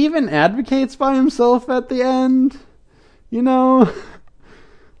 he even advocates by himself at the end, you know?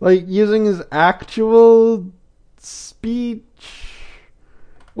 Like, using his actual speech.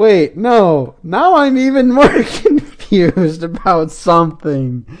 Wait, no. Now I'm even more confused about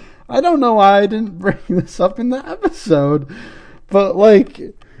something. I don't know why I didn't bring this up in the episode, but like,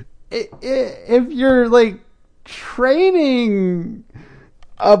 if you're like training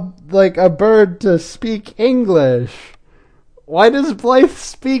a bird to speak English, why does Blythe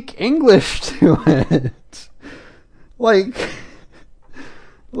speak English to it? Like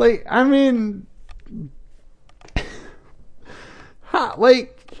I mean,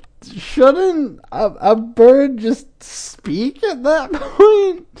 like, shouldn't a bird just speak at that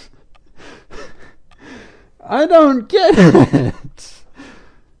point? I don't get it.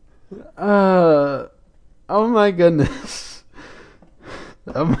 Oh my goodness.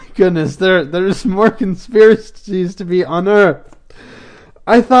 Oh my goodness, there's more conspiracies to be unearthed.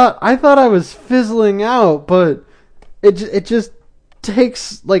 I thought I was fizzling out, but it just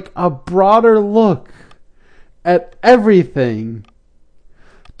takes like a broader look at everything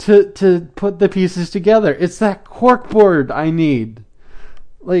to put the pieces together. It's that corkboard I need.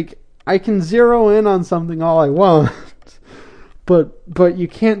 Like, I can zero in on something all I want, but you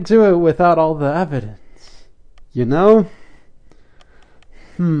can't do it without all the evidence. You know?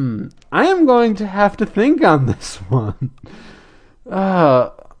 I am going to have to think on this one. Uh,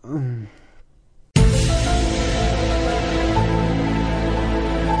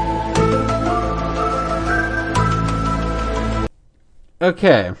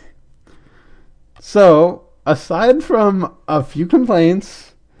 okay. So, aside from a few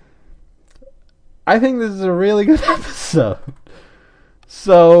complaints, I think this is a really good episode.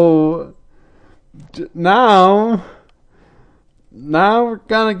 So, now we're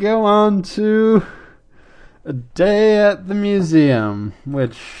gonna go on to A Day at the Museum,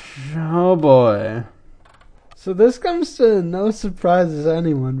 which, oh boy. So this comes to no surprise to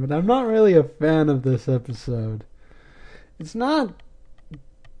anyone, but I'm not really a fan of this episode. It's not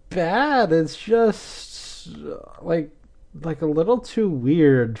bad, it's just like a little too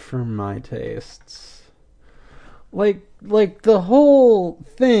weird for my tastes. Like the whole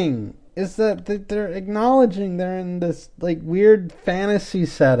thing is that they're acknowledging they're in this like weird fantasy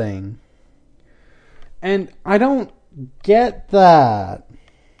setting. And I don't get that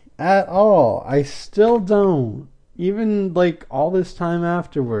at all. I still don't. Even like all this time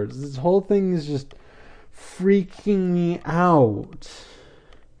afterwards. This whole thing is just freaking me out.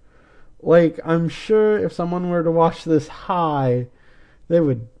 Like, I'm sure if someone were to watch this high, they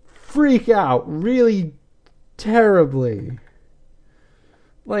would freak out really terribly.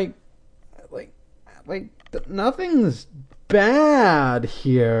 Like nothing's bad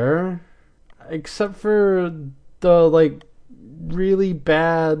here, except for the like really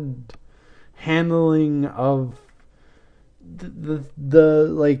bad handling of the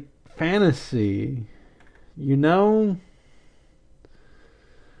like fantasy, you know.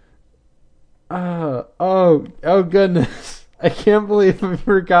 Oh goodness, I can't believe I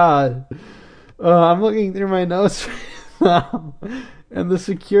forgot. I'm looking through my notes right now, and the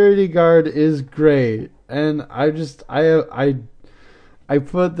security guard is great. And I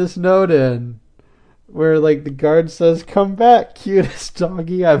put this note in where like the guard says, "Come back, cutest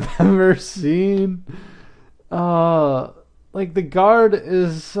doggy I've ever seen." Like the guard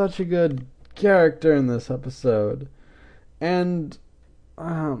is such a good character in this episode, and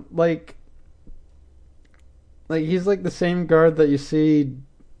like he's like the same guard that you see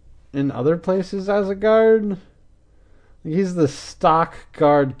in other places as a guard. He's the stock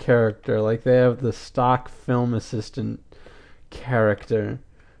guard character. Like they have the stock film assistant character.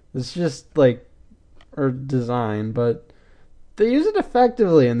 It's just like, or design, but they use it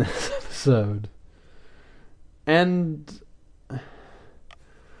effectively in this episode. And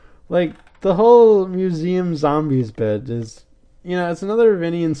like the whole museum zombies bit is, it's another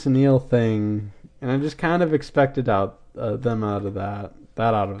Vinny and Sunil thing, and I just kind of expected out of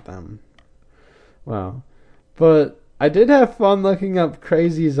them. Wow, but I did have fun looking up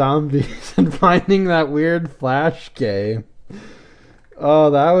crazy zombies and finding that weird Flash game.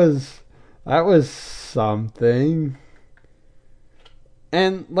 Oh, that was something.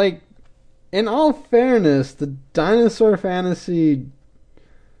 And like, in all fairness, the dinosaur fantasy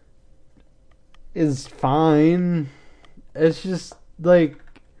is fine. It's just like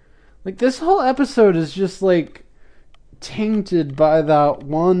this whole episode is just like tainted by that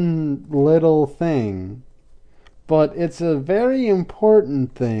one little thing. But it's a very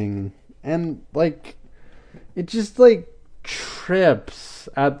important thing, and like it just like trips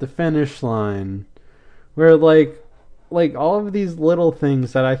at the finish line, where like all of these little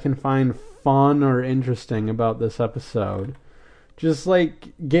things that I can find fun or interesting about this episode just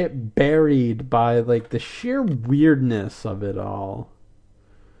like get buried by like the sheer weirdness of it all.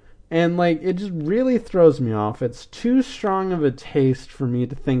 And like it just really throws me off. It's too strong of a taste for me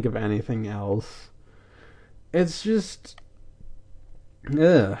to think of anything else. It's just,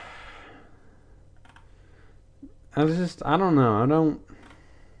 ugh. I don't know.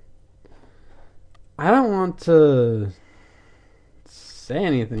 I don't want to say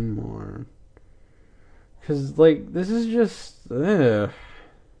anything more. 'Cause, like, this is just, ugh.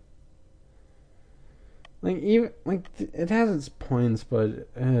 Like, even, like, it has its points, but,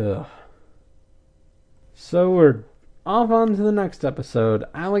 ugh. So we're off on to the next episode,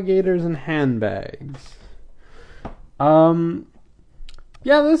 Alligators and Handbags.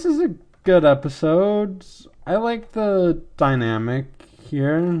 Yeah, this is a good episode. I like the dynamic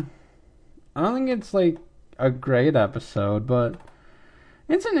here. I don't think it's like a great episode, but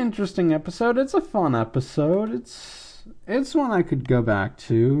it's an interesting episode. It's a fun episode. It's one I could go back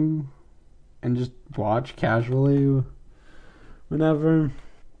to and just watch casually whenever.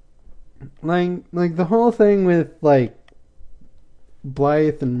 Like the whole thing with like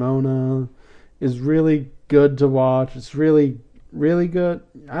Blythe and Mona is really good to watch. It's really, really good.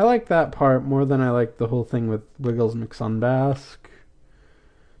 I like that part more than I like the whole thing with Wiggles McSunbask.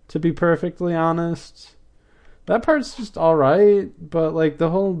 to be perfectly honest. That part's just alright, but like the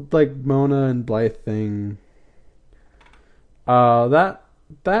whole like Mona and Blythe thing, that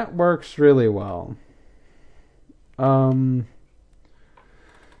works really well. Other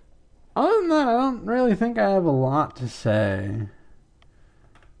than that, I don't really think I have a lot to say.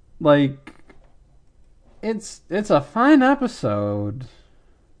 Like, it's a fine episode,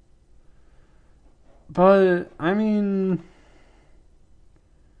 but I mean,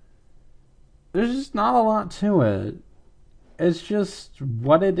 there's just not a lot to it. It's just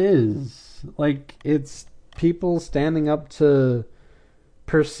what it is. Like, it's people standing up to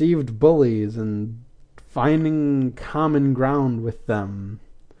perceived bullies and finding common ground with them.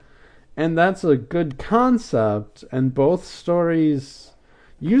 And that's a good concept, and both stories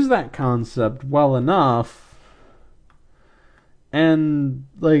use that concept well enough. And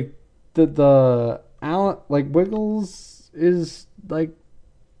like like Wiggles is like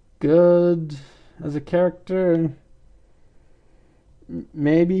good as a character.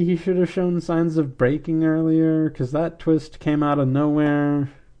 Maybe he should have shown signs of breaking earlier, because that twist came out of nowhere.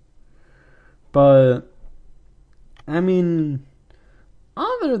 But I mean,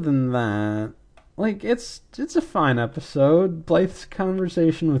 other than that, like it's a fine episode. Blythe's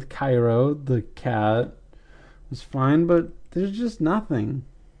conversation with Cairo, the cat, was fine, but there's just nothing.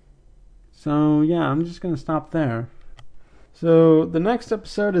 So yeah, I'm just gonna stop there. So the next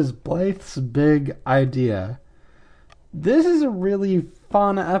episode is Blythe's Big Idea. This is a really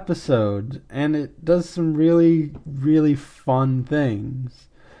fun episode, and it does some really, really fun things.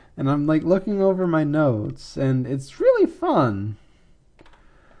 And I'm like looking over my notes, and it's really fun.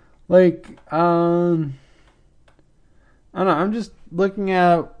 Like, I don't know, I'm just looking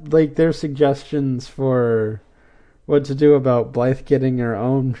at like their suggestions for what to do about Blythe getting her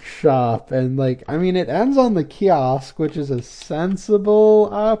own shop, and like, I mean, it ends on the kiosk, which is a sensible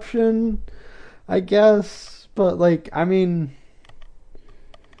option, I guess. But like, I mean,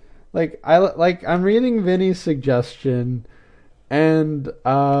 I'm reading Vinny's suggestion, and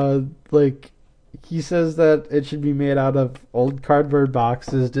like he says that it should be made out of old cardboard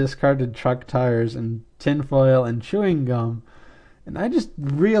boxes, discarded truck tires, and tinfoil and chewing gum. And I just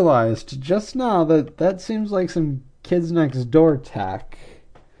realized just now that that seems like some Kids Next Door tech.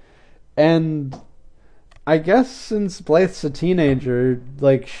 And I guess since Blythe's a teenager,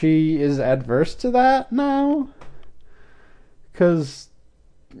 like, she is adverse to that now. Because,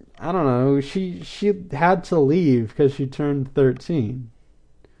 I don't know, she had to leave because she turned 13.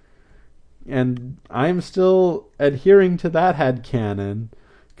 And I'm still adhering to that headcanon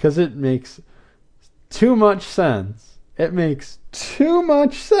because it makes too much sense. It makes too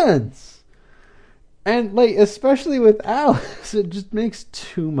much sense. And, like, especially with Alice, it just makes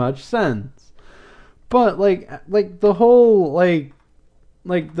too much sense. But like the whole like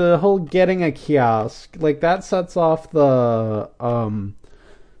the whole getting a kiosk, like that sets off the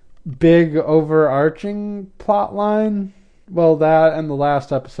big overarching plot line. Well, that and the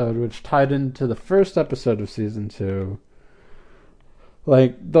last episode, which tied into the first episode of season 2.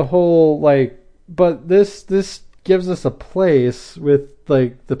 Like the whole but this gives us a place with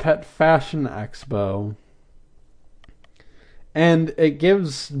like the Pet Fashion Expo. And it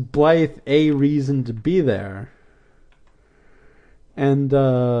gives Blythe a reason to be there. And,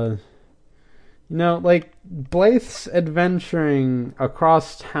 like, Blythe's adventuring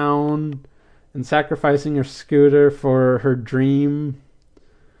across town and sacrificing her scooter for her dream.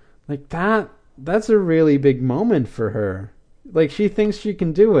 Like, that's a really big moment for her. Like, she thinks she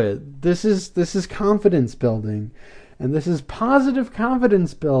can do it. This is confidence building. And this is positive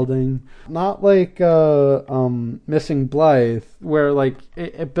confidence building, not like Missing Blythe, where like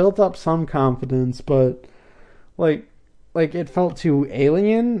it built up some confidence, but like it felt too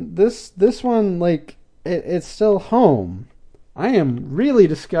alien. This one, like it's still home. I am really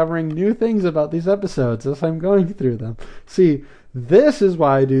discovering new things about these episodes as I'm going through them. See, this is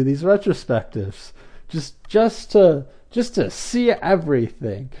why I do these retrospectives, just to see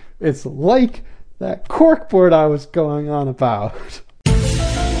everything. It's like that corkboard I was going on about.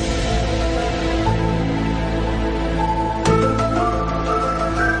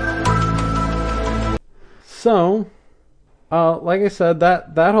 So, like I said,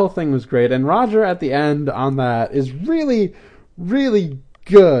 that whole thing was great. And Roger at the end on that is really, really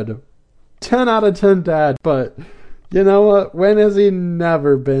good. 10 out of 10 dad. But you know what? When has he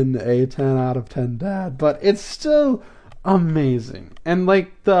never been a 10 out of 10 dad? But it's still amazing. And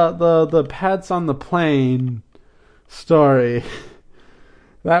like the pets on the plane story,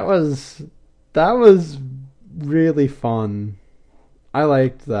 that was really fun. I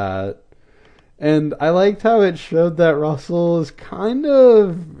liked that. And I liked how it showed that Russell is kind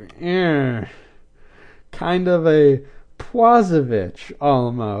of a Pwazevich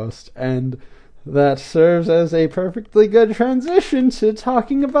almost, and that serves as a perfectly good transition to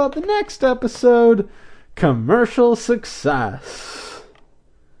talking about the next episode, commercial success.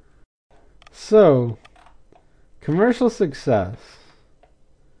 So, commercial success.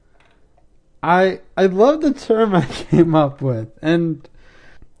 I love the term I came up with, and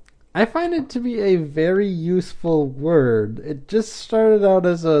I find it to be a very useful word. It just started out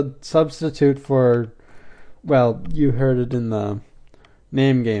as a substitute for, well, you heard it in the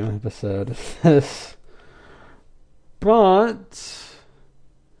name game episode of this. But,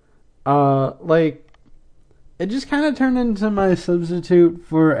 it just kind of turned into my substitute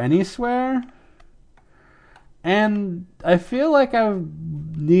for any swear. And I feel like I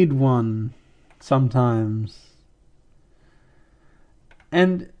need one sometimes.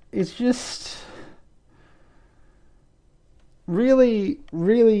 And it's just really,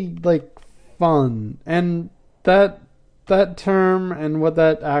 really, fun. And that term and what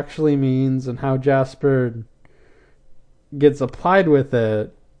that actually means and how Jasper gets applied with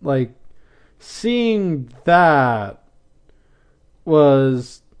it, seeing that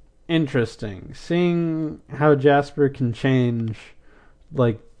was interesting. Seeing how Jasper can change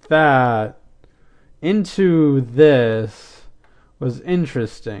that into this was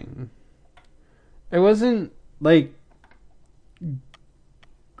interesting. It wasn't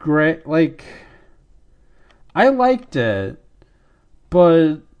great. I liked it,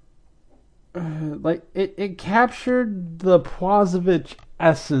 but it captured the Pwazevich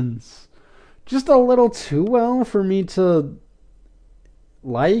essence just a little too well for me to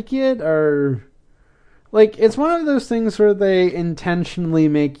like it, or it's one of those things where they intentionally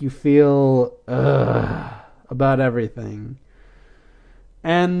make you feel about everything.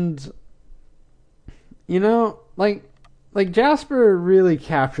 And Jasper really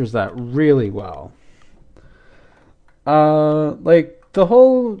captures that really well. The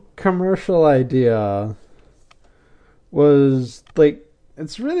whole commercial idea was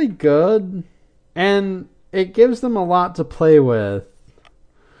it's really good, and it gives them a lot to play with.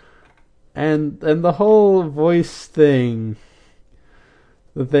 And the whole voice thing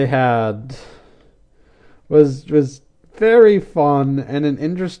that they had was very fun and an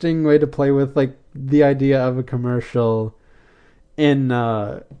interesting way to play with the idea of a commercial in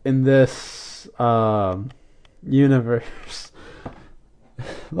this universe.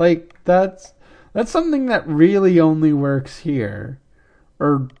 That's something that really only works here.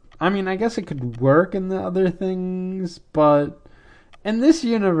 Or I mean, I guess it could work in the other things, but in this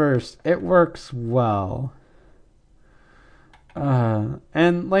universe, it works well. And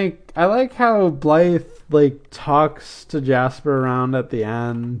I like how Blythe talks to Jasper around at the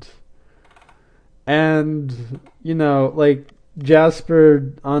end, and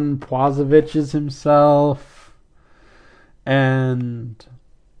Jasper unpwazeviches himself, and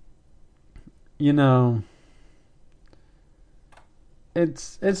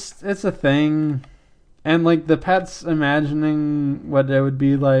it's a thing. And the pets imagining what it would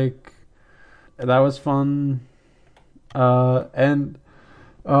be like, that was fun. But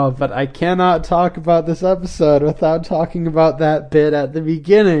I cannot talk about this episode without talking about that bit at the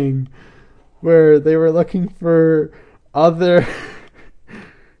beginning where they were looking for other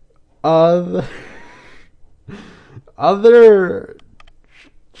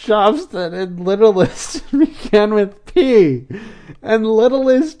shops that in Littlest began with P, and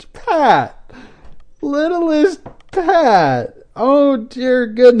Littlest Pat. Oh dear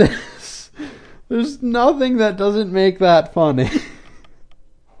goodness. There's nothing that doesn't make that funny.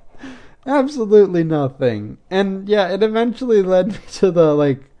 Absolutely nothing. And yeah, it eventually led me to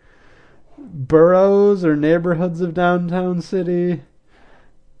the boroughs or neighborhoods of downtown city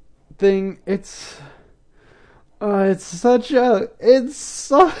thing. It's I just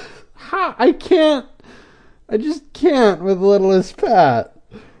can't with Littlest Pat.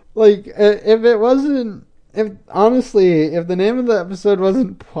 If the name of the episode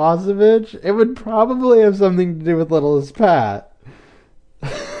wasn't Pwazevich, it would probably have something to do with Littlest Pat.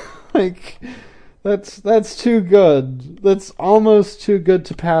 That's too good. That's almost too good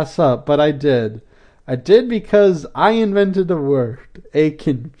to pass up, but I did. I did because I invented a word. A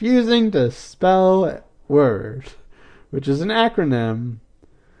confusing to spell word. Which is an acronym.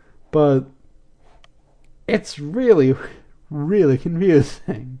 But it's really, really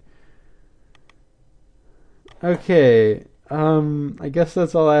confusing. Okay, I guess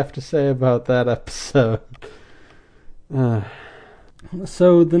that's all I have to say about that episode.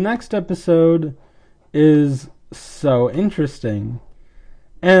 So the next episode is so interesting.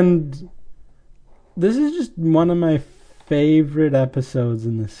 And this is just one of my favorite episodes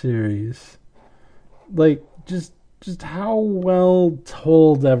in the series. Like, just how well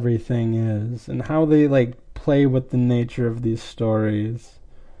told everything is, and how they, like, play with the nature of these stories.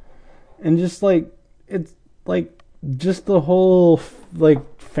 And just, like, it's, like, just the whole,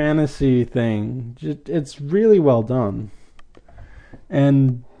 like, fantasy thing. It's really well done.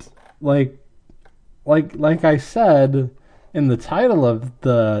 And, like I said in the title of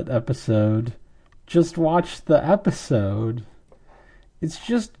the episode, just watch the episode. It's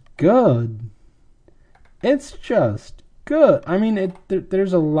just good. It's just good. I mean,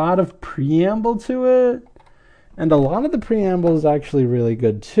 there's a lot of preamble to it, and a lot of the preamble is actually really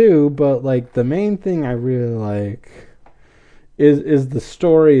good too, but, like, the main thing I really like is the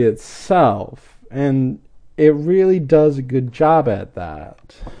story itself, and it really does a good job at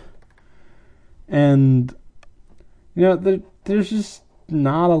that. And, you know, there's just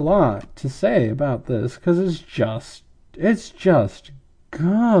not a lot to say about this, because it's just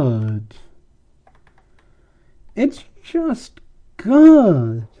good. It's just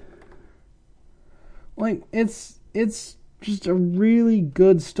good. Like, it's just a really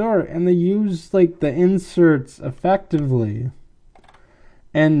good story, and they use, like, the inserts effectively,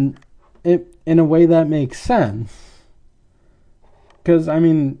 and it in a way that makes sense. Because, I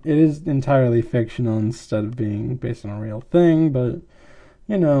mean, it is entirely fictional instead of being based on a real thing, but,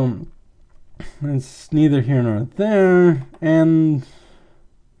 you know, it's neither here nor there, and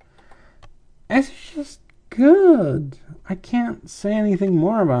it's just good. I can't say anything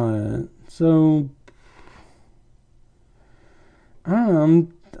more about it. So, I don't know,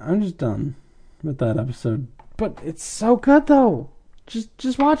 I'm just done with that episode. But it's so good, though.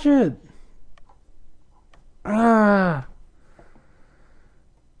 Just watch it. I'm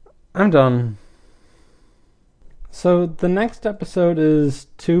done. So the next episode is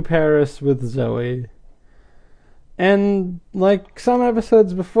To Paris with Zoe. And like some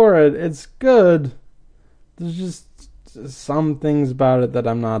episodes before it, it's good. There's just some things about it that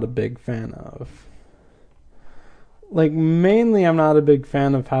I'm not a big fan of. Like, mainly I'm not a big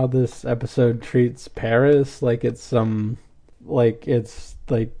fan of how this episode treats Paris like it's the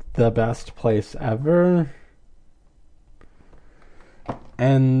best place ever.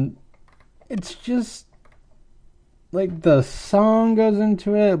 And it's just, like, the song goes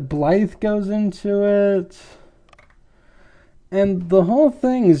into it, Blythe goes into it, and the whole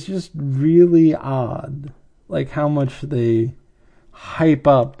thing is just really odd. Like, how much they hype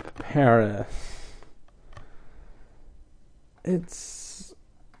up Paris. It's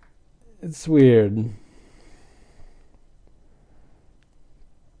weird.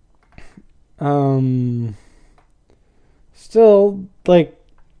 Still, like,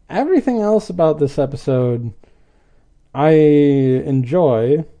 everything else about this episode, I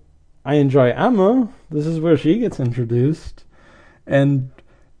enjoy. I enjoy Emma. This is where she gets introduced. And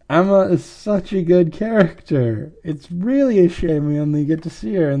Emma is such a good character. It's really a shame we only get to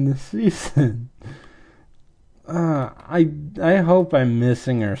see her in this season. I hope I'm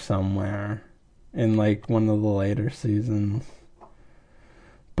missing her somewhere in, like, one of the later seasons.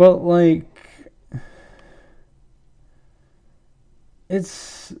 But, like,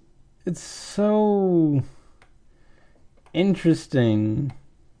 it's so interesting,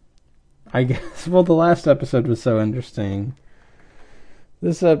 I guess. Well, the last episode was so interesting.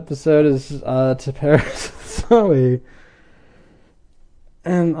 This episode is To Paris with Zoe.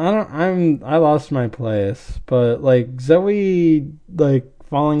 And I lost my place, but, like, Zoe, like,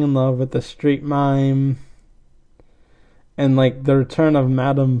 falling in love with the street mime, and, like, the return of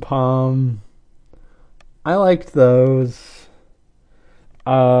Madame Pom, I liked those.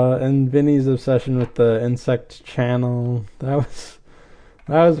 And Vinny's obsession with the insect channel, that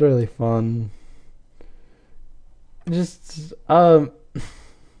was really fun. Just,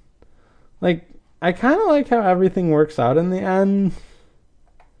 like, I kind of like how everything works out in the end.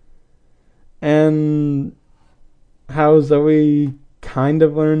 And how Zoe kind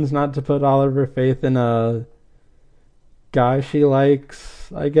of learns not to put all of her faith in a guy she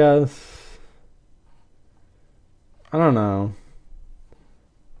likes, I guess. I don't know.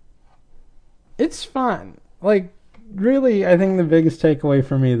 It's fun. Like, really, I think the biggest takeaway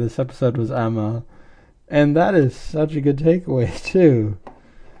for me this episode was Emma. And that is such a good takeaway, too.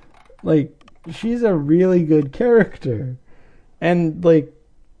 Like, she's a really good character. And, like,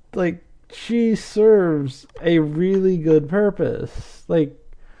 she serves a really good purpose. Like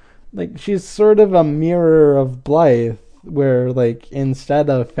she's sort of a mirror of Blythe, where, like, instead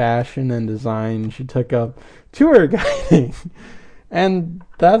of fashion and design, she took up tour guiding. And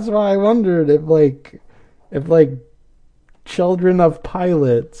that's why I wondered if children of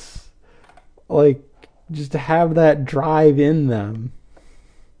pilots, like, just to have that drive in them.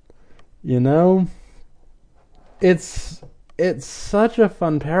 You know? It's such a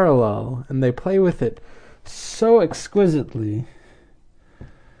fun parallel, and they play with it so exquisitely.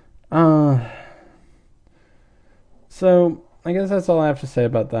 So I guess that's all I have to say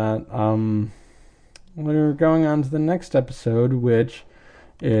about that. We're going on to the next episode, which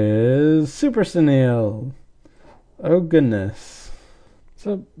is Super Senile. Oh goodness.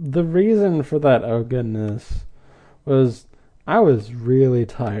 So the reason for that oh goodness was I was really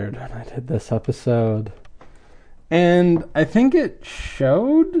tired when I did this episode. And I think it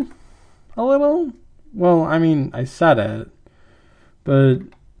showed a little. Well, I mean, I said it. But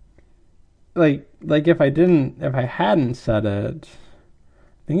like if I hadn't said it,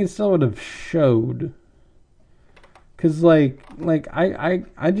 I think it still would have showed. Cause I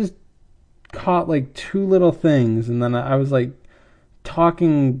just caught like two little things, and then I was like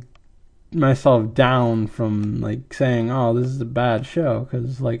talking myself down from like saying, "Oh, this is a bad show,"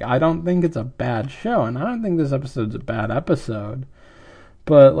 because like I don't think it's a bad show, and I don't think this episode's a bad episode.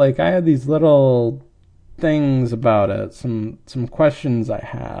 But like I had these little things about it, some questions I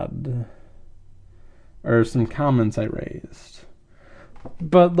had, or some comments I raised.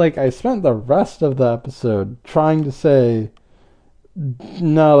 But like I spent the rest of the episode trying to say,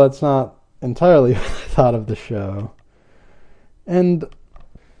 no, that's not entirely what I thought of the show. And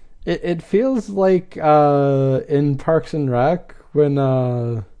it feels like in Parks and Rec when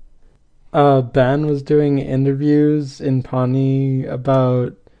Ben was doing interviews in Pawnee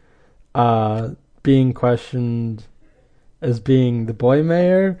about being questioned as being the boy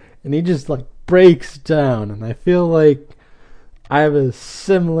mayor, and he just like breaks down, and I feel like I have a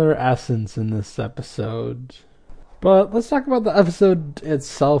similar essence in this episode. But let's talk about the episode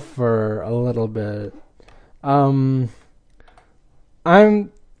itself for a little bit. I'm a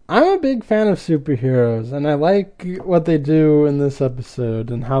big fan of superheroes, and I like what they do in this episode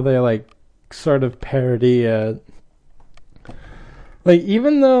and how they like sort of parody it. Like,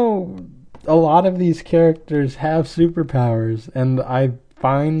 even though a lot of these characters have superpowers, and I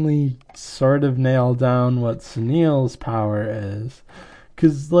finally sort of nailed down what Senile's power is,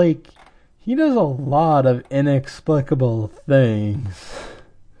 because like he does a lot of inexplicable things,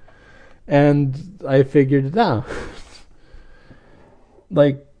 and I figured it out.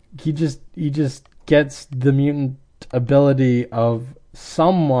 Like he just gets the mutant ability of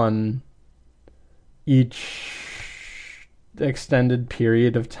someone each extended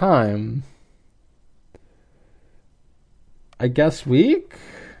period of time. I guess week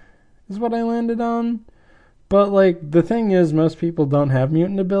is what I landed on. But like the thing is, most people don't have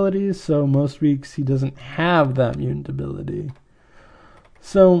mutant abilities, so most weeks he doesn't have that mutant ability.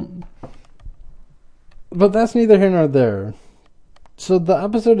 So, but that's neither here nor there. So the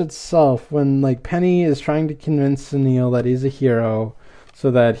episode itself, when like Penny is trying to convince Senile that he's a hero,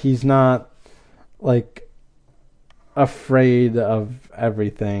 so that he's not like afraid of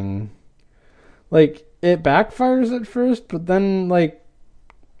everything, like it backfires at first, but then like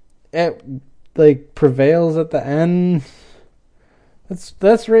it like prevails at the end.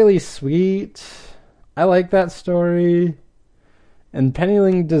 That's really sweet. I like that story. And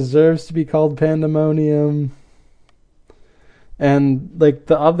Pennyling deserves to be called Pandemonium. And like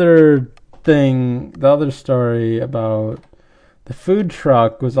the other story about the food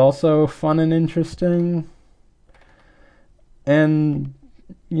truck was also fun and interesting. And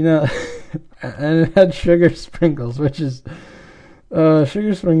you know, and it had Sugar Sprinkles, which is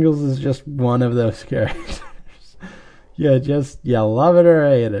Sugar Sprinkles is just one of those characters. You love it or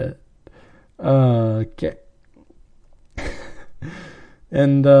hate it. Okay.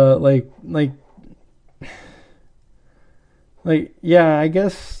 And yeah, I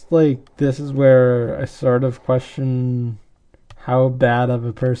guess like this is where I sort of question how bad of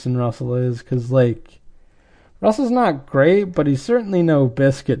a person Russell is, because like Russell's not great, but he's certainly no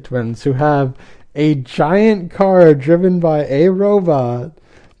Biscuit Twins, who have a giant car driven by a robot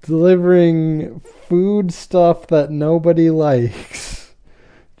delivering food stuff that nobody likes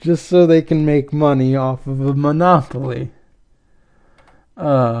just so they can make money off of a monopoly.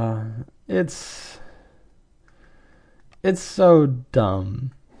 It's so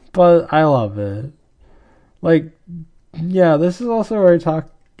dumb, but I love it. Like, yeah, this is also where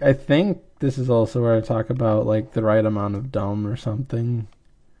I think this is also where I talk about like the right amount of dumb or something.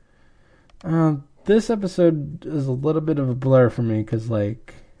 This episode is a little bit of a blur for me, because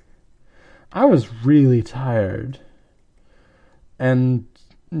like I was really tired, and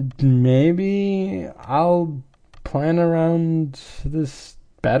maybe I'll plan around this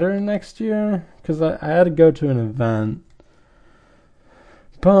better next year, because I had to go to an event.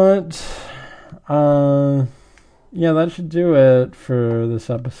 But Uh, yeah, that should do it for this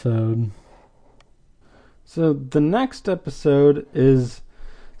episode. So the next episode is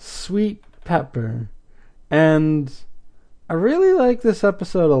Sweet Pepper. And I really like this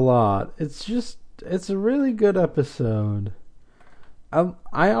episode a lot. It's a really good episode.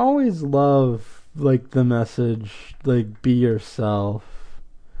 I always love, like, the message, like, be yourself.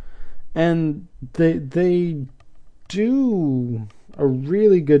 And they do a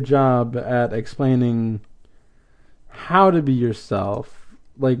really good job at explaining how to be yourself,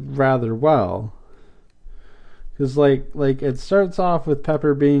 like, rather well. Because, like it starts off with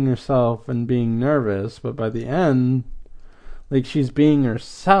Pepper being herself and being nervous, but by the end, like, she's being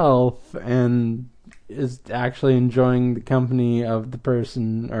herself and is actually enjoying the company of the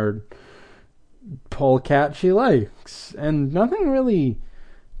person or polecat she likes. And nothing really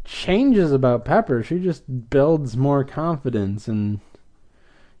changes about Pepper. She just builds more confidence and,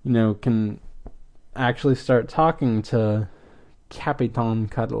 can actually start talking to Capitan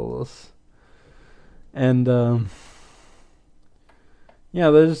Cuddles. And, yeah,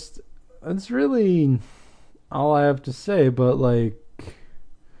 it's really all I have to say, but, like,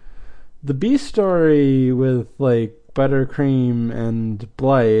 the B story with, like, Buttercream and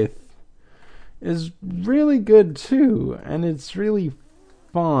Blythe is really good too, and it's really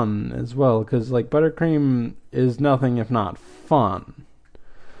fun as well, because, like, Buttercream is nothing if not fun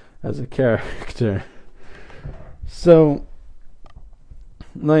as a character. So,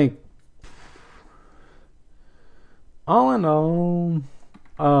 like, all in all,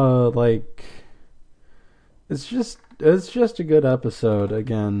 like, it's just a good episode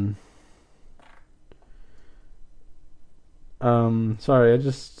again. Sorry, I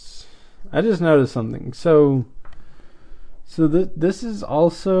just noticed something. So this is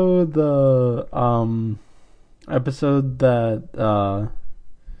also the episode that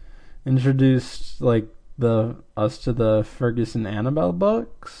introduced, like, us to the Ferguson Annabelle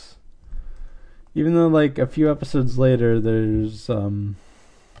books. Even though, like, a few episodes later, there's a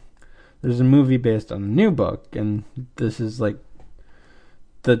movie based on a new book, and this is, like,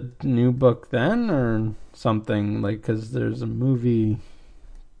 the new book then, or something, like, because there's a movie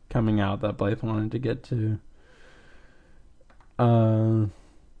coming out that Blythe wanted to get to. Oh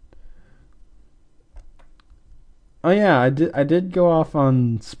yeah, I did go off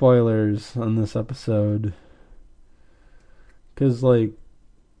on spoilers on this episode, because, like,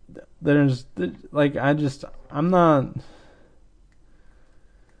 there's, like, I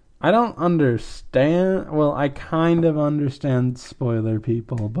don't understand. Well, I kind of understand spoiler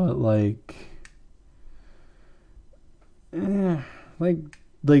people, but, like,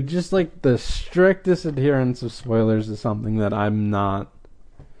 like just, like, the strictest adherence of spoilers is something that I'm not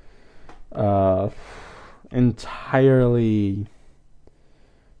entirely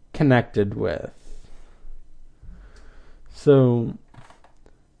connected with. So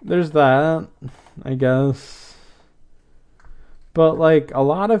there's that, I guess. But, like, a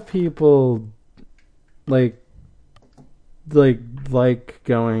lot of people like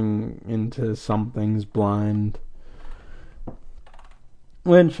going into something's blind.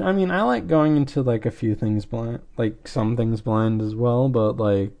 Which, I mean, I like going into, like, a few things blind, like, some things blind as well, but,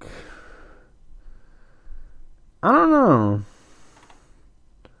 like, I don't know.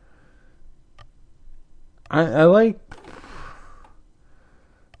 I like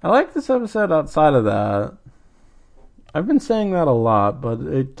this episode outside of that. I've been saying that a lot, but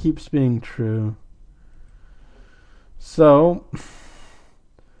it keeps being true. So,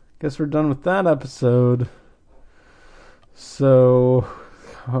 guess we're done with that episode. So,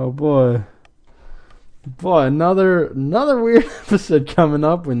 oh boy, another weird episode coming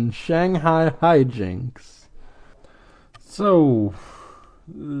up in Shanghai Hijinks. So,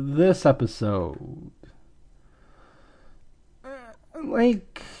 this episode,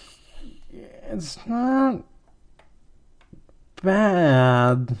 like, it's not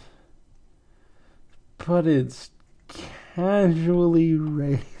bad, but it's casually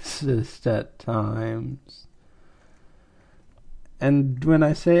racist at times. And when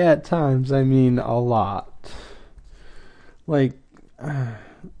I say at times, I mean a lot. Like,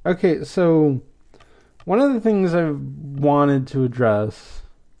 okay, so one of the things I've wanted to address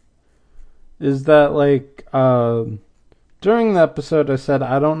is that, like, during the episode I said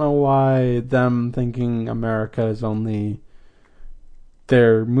I don't know why them thinking America is only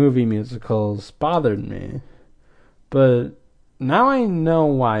their movie musicals bothered me. But now I know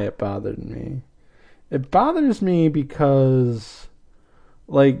why it bothered me. It bothers me because,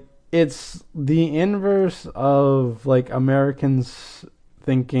 like, it's the inverse of, like, Americans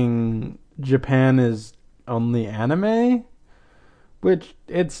thinking Japan is only anime, which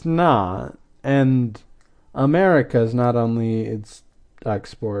it's not. And America is not only its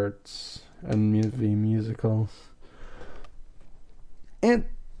exports and musicals.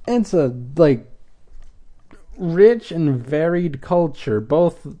 It's a, like, rich and varied culture.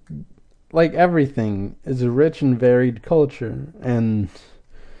 Both, like, everything is a rich and varied culture. And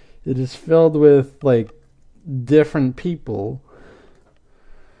it is filled with, like, different people.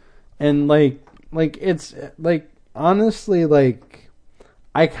 And, like, it's, like, honestly, like,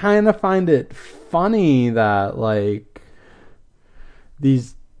 I kind of find it funny that, like,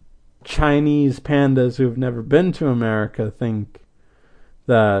 these Chinese pandas who've never been to America think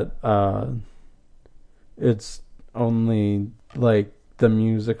that it's only, like, the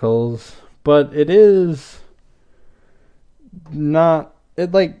musicals, but it is not.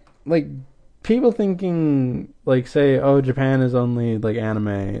 It, like people thinking, like, say, oh, Japan is only, like,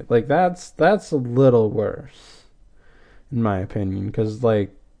 anime, like, that's a little worse in my opinion, because,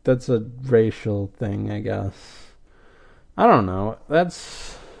 like, that's a racial thing, I guess. I don't know.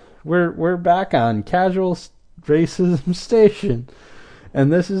 We're back on Casual Racism Station. And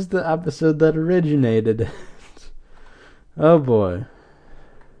this is the episode that originated it. Oh boy.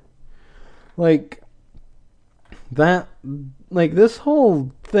 Like, that, like, this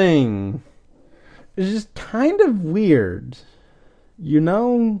whole thing is just kind of weird. You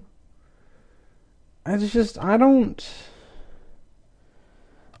know? It's just, I don't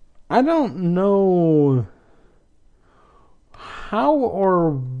know how or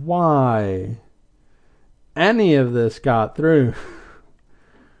why any of this got through.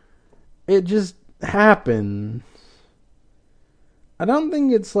 It just happened. I don't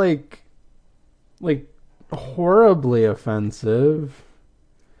think it's like horribly offensive.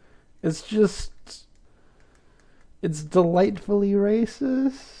 It's just, it's delightfully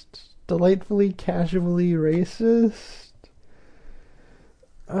racist. Delightfully casually racist.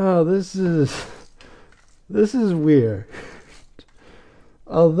 Oh, this is weird.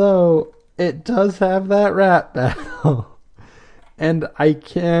 Although it does have that rap battle. And I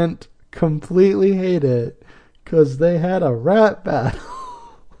can't completely hate it, because they had a rap battle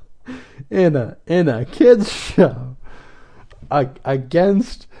in a kids show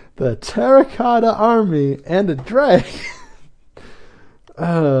against the Terracotta Army and a dragon.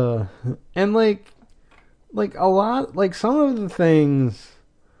 And like a lot, like, some of the things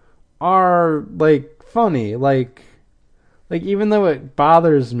are, like, funny, like even though it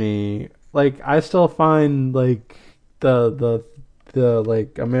bothers me, like, I still find, like, the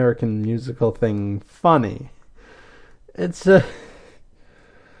like, American musical thing funny. It's it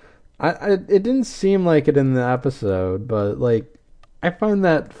didn't seem like it in the episode, but, like, I find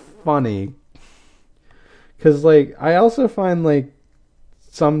that funny, because, like, I also find, like,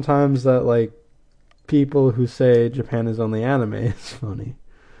 sometimes that, like, people who say Japan is only anime is funny.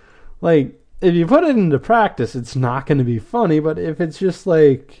 Like, if you put it into practice, it's not going to be funny, but if it's just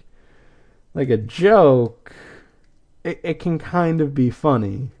like a joke, it can kind of be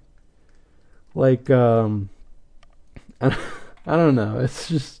funny. Like, I don't know. It's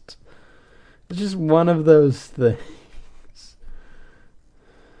just one of those things.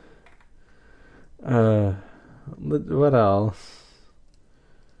 What else?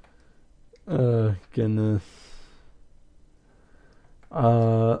 Goodness.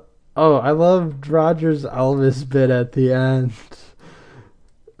 Oh, I loved Roger's Elvis bit at the end.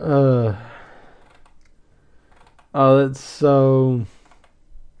 Oh, that's so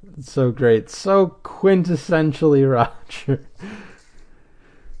great. So quintessentially Roger.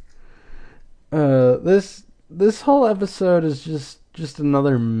 This whole episode is just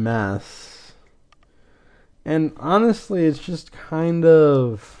another mess. And honestly, it's just kind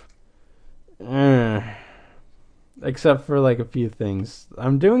of except for, like, a few things.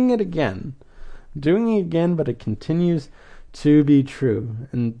 I'm doing it again, but it continues to be true,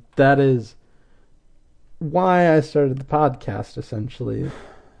 and that is why I started the podcast, essentially.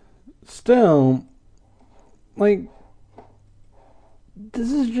 Still, like,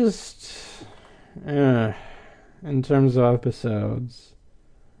 this is just in terms of episodes,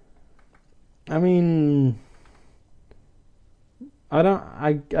 I mean,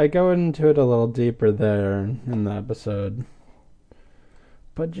 I go into it a little deeper there in the episode.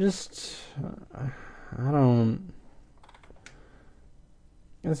 But just,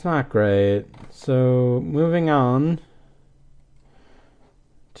 it's not great. So, moving on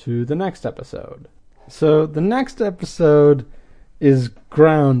to the next episode. So, the next episode is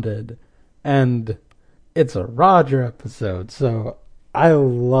Grounded, and it's a Roger episode, so I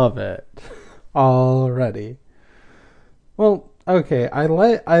love it already. Well, okay, I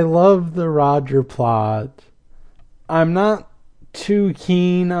love the Roger plot. I'm not too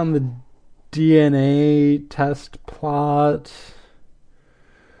keen on the DNA test plot.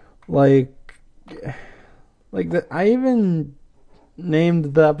 I even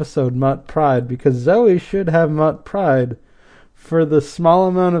named the episode Mutt Pride because Zoe should have Mutt Pride for the small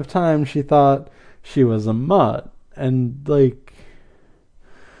amount of time she thought she was a mutt. And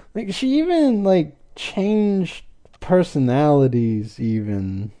she even changed personalities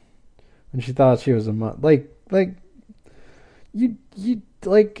even when she thought she was a mutt.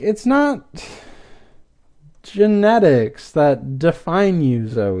 It's not genetics that define you,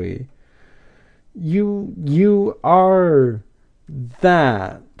 Zoe. You are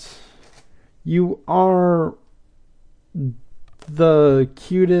that. You are the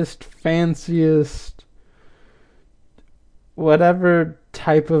cutest, fanciest, whatever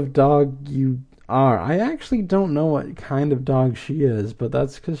type of dog you are. I actually don't know what kind of dog she is, but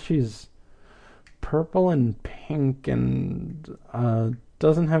that's because she's purple and pink and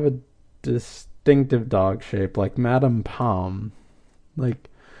doesn't have a distinctive dog shape like Madame Pom.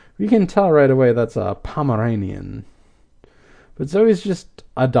 We can tell right away that's a Pomeranian. But Zoe's just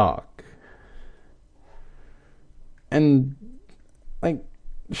a dog. And,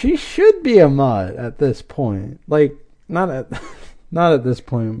 she should be a mutt at this point. Not at this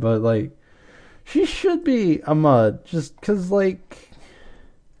point, but, she should be a mutt just because, I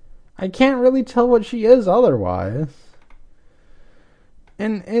can't really tell what she is otherwise.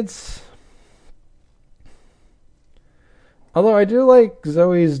 And it's... Although I do like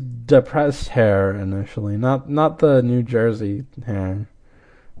Zoe's depressed hair initially, not the New Jersey hair.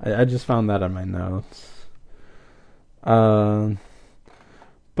 I just found that on my notes.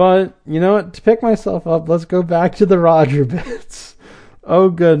 But, you know what? To pick myself up, let's go back to the Roger bits. Oh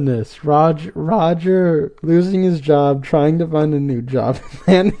goodness, Roger losing his job, trying to find a new job,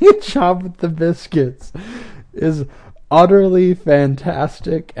 landing a job with the Biscuits is utterly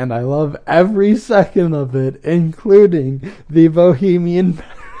fantastic, and I love every second of it, including the Bohemian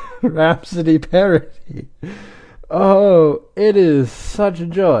Rhapsody parody. Oh, it is such a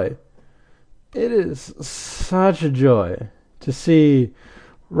joy. It is such a joy to see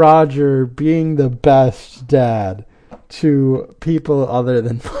Roger being the best dad to people other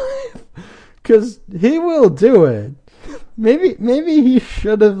than mine. Because he will do it. Maybe he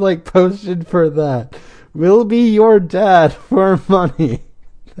should have posted for that. Will be your dad for money.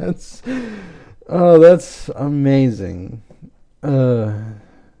 That's amazing. Oh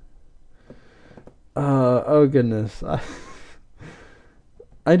goodness.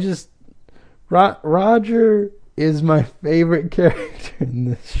 Roger is my favorite character in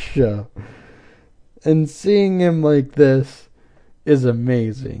this show. And seeing him like this is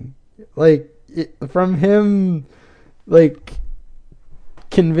amazing. From him,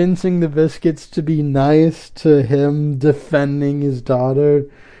 convincing the Biscuits to be nice to him, defending his daughter.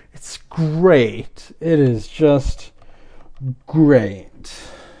 It's great. It is just great.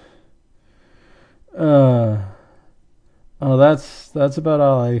 That's about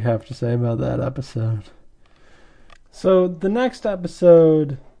all I have to say about that episode. So the next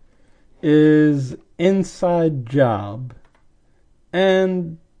episode is Inside Job.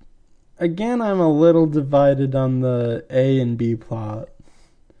 And again, I'm a little divided on the A and B plot.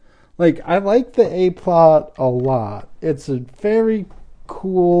 I like the A plot a lot. It's a very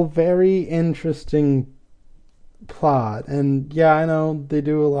cool, very interesting plot. And yeah, I know they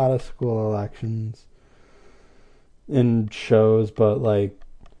do a lot of school elections in shows, but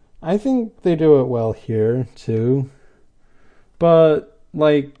I think they do it well here too. But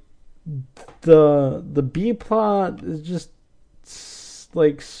the B plot is just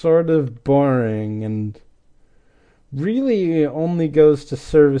sort of boring and really only goes to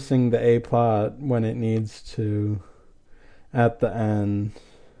servicing the A plot when it needs to at the end.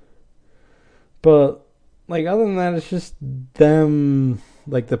 But other than that, it's just them,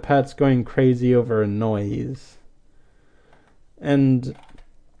 the pets going crazy over a noise. And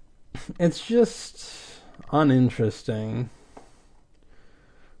it's just uninteresting.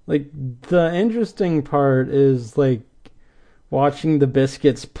 The interesting part is watching the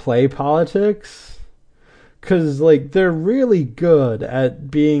Biscuits play politics. 'Cause they're really good at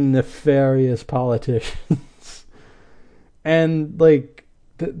being nefarious politicians. And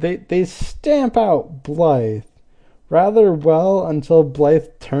they stamp out Blythe rather well until Blythe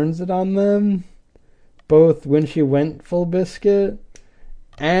turns it on them, both when she went full Biscuit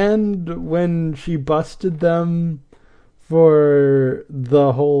and when she busted them for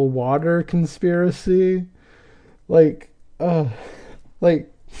the whole water conspiracy.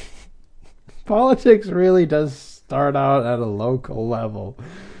 Politics really does start out at a local level.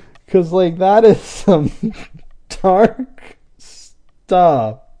 'Cause that is some dark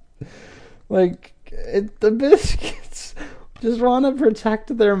stuff. The biscuits just want to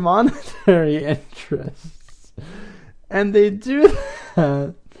protect their monetary interests. And they do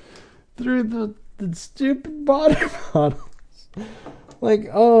that through the stupid water bottles.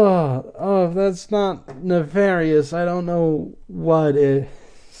 If that's not nefarious, I don't know what is.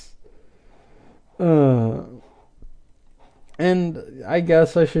 And I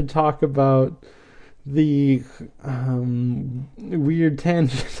guess I should talk about the weird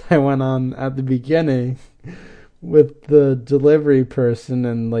tangent I went on at the beginning with the delivery person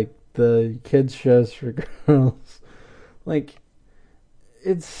and the kids shows for girls.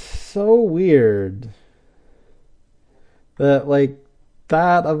 It's so weird that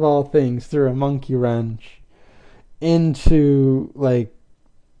that of all things threw a monkey wrench into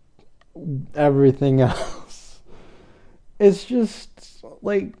everything else. It's just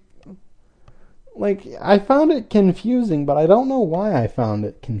I found it confusing, but I don't know why I found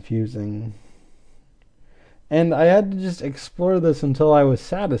it confusing. And I had to just explore this until I was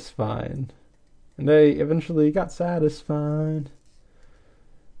satisfied. And I eventually got satisfied.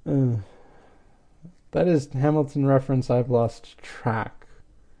 That is Hamilton reference. I've lost track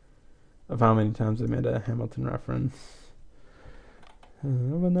of how many times I made a Hamilton reference. I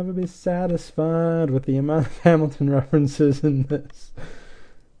will never be satisfied with the amount of Hamilton references in this.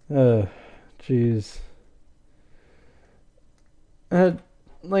 Jeez. I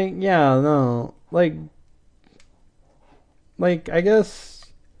guess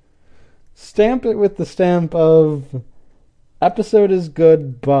stamp it with the stamp of episode is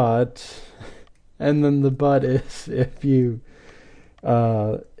good, but, and then the but is if you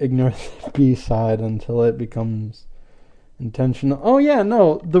ignore the B side until it becomes intentional. Oh yeah,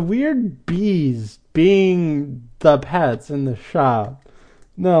 no, the weird bees being the pets in the shop.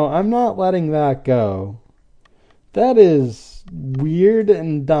 No, I'm not letting that go. That is weird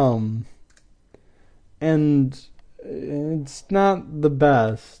and dumb. And it's not the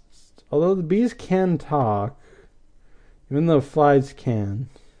best. Although the bees can talk, even though flies can.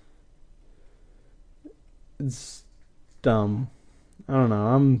 It's dumb. I don't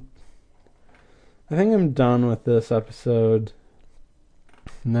know. I think I'm done with this episode.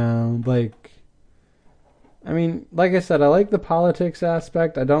 No, like I said, I like the politics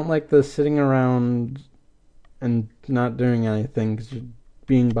aspect. I don't like the sitting around and not doing anything because you're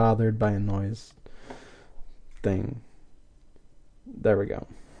being bothered by a noise thing. There we go.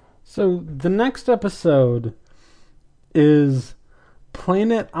 So the next episode is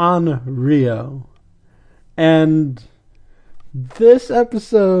Planet on Rio. And this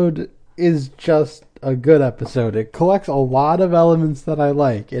episode is just a good episode. It collects a lot of elements that I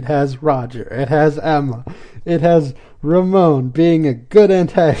like. It has Roger. It has Emma. It has Ramon being a good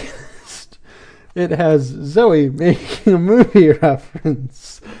antagonist. It has Zoe making a movie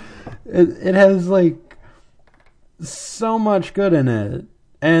reference. It has so much good in it.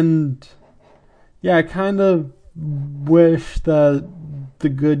 And yeah, I kind of wish that the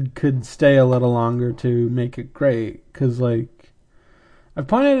good could stay a little longer to make it great. Because I've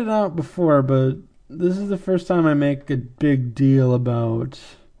pointed it out before, but this is the first time I make a big deal about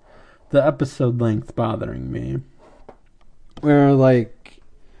the episode length bothering me. Where,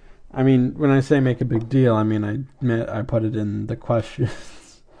 when I say make a big deal, I admit I put it in the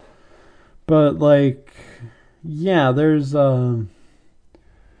questions. But, yeah, there's, I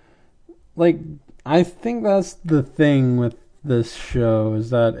think that's the thing with this show, is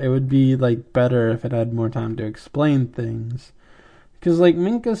that it would be, better if it had more time to explain things. Because,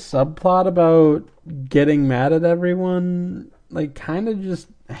 Minka's subplot about getting mad at everyone, kind of just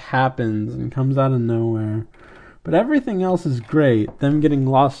happens and comes out of nowhere. But everything else is great. Them getting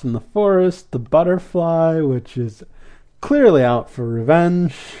lost in the forest, the butterfly, which is clearly out for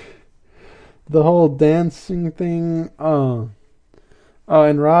revenge. The whole dancing thing. Oh,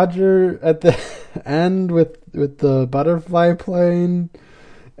 and Roger at the end with the butterfly plane.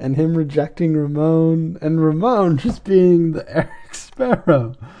 And him rejecting Ramon. And Ramon just being the Eric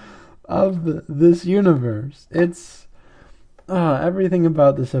Sparrow of this universe. It's everything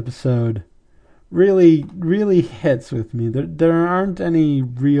about this episode really, really hits with me. There aren't any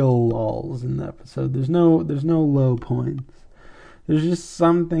real lulls in the episode. There's no low points. There's just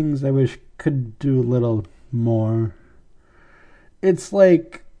some things I wish could do a little more. It's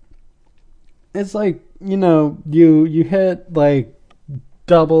you hit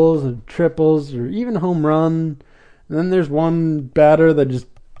doubles or triples or even home run, and then there's one batter that just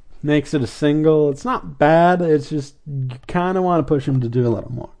makes it a single. It's not bad, it's just you kind of want to push him to do a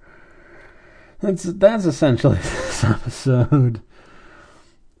little more. That's essentially this episode.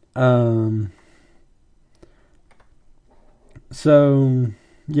 So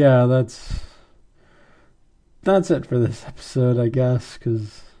yeah, that's it for this episode, I guess,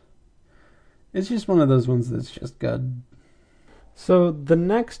 because it's just one of those ones that's just good. So the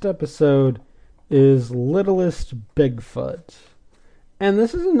next episode is Littlest Bigfoot. And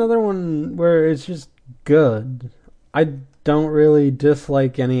this is another one where it's just good. I don't really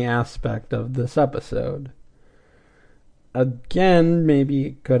dislike any aspect of this episode. Again, maybe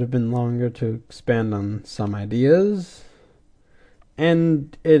it could have been longer to expand on some ideas.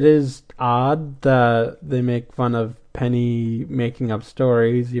 And it is odd that they make fun of Penny making up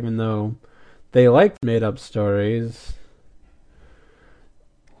stories, even though they like made up stories.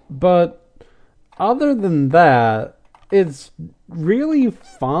 But other than that, it's really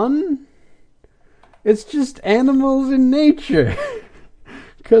fun. It's just animals in nature.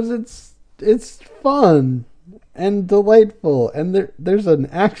 Because it's fun and delightful. And there's an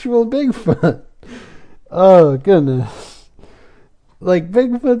actual Bigfoot. Oh, goodness. Like,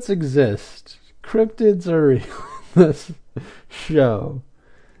 Bigfoots exist. Cryptids are real in this show.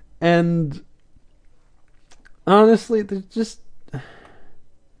 And honestly, there's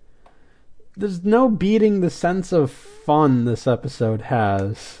no beating the sense of fun this episode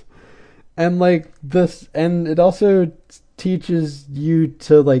has. And like this, and it also teaches you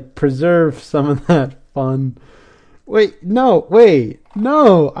to like preserve some of that fun.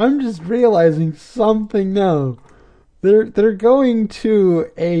 No, I'm just realizing something now. They're going to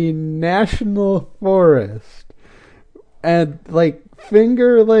a national forest. And like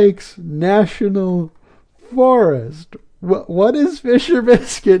Finger Lakes National Forest. What is Fisher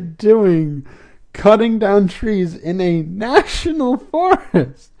Biscuit doing cutting down trees in a national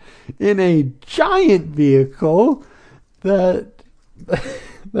forest in a giant vehicle that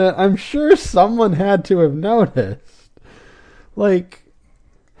I'm sure someone had to have noticed? Like,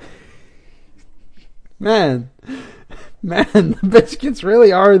 man, the Biscuits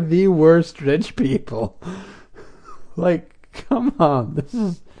really are the worst rich people. Like, come on,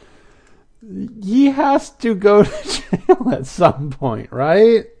 he has to go to jail at some point,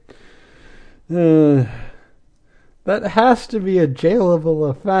 right? That has to be a jailable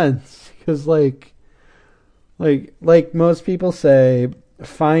offense, because like most people say,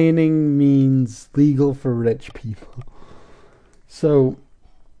 fining means legal for rich people. So,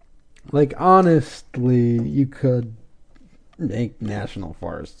 like, honestly, you could make national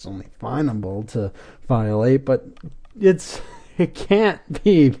forests only finable to violate, but it can't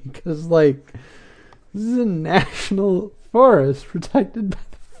be, because like this is a national forest protected by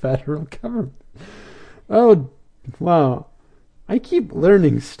the federal government. Oh, wow. I keep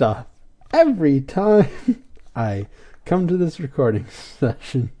learning stuff every time I come to this recording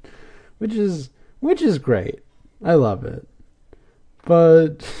session, which is great. I love it.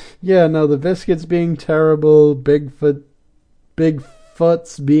 But yeah, no, the Biscuits being terrible, Bigfoot's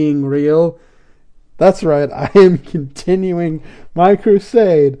being real. That's right, I am continuing my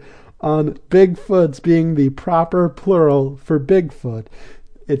crusade on Bigfoots being the proper plural for Bigfoot.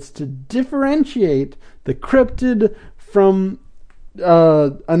 It's to differentiate the cryptid from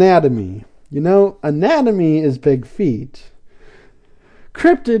anatomy. You know, anatomy is big feet.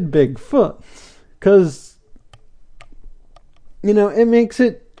 Cryptid, big foot. Because, you know, it makes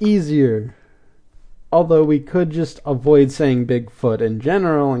it easier. Although we could just avoid saying Bigfoot in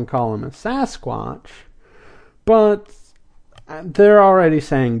general and call him a Sasquatch. But they're already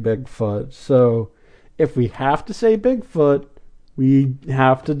saying Bigfoot. So if we have to say Bigfoot, we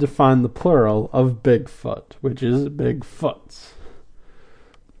have to define the plural of Bigfoot, which is Bigfoots.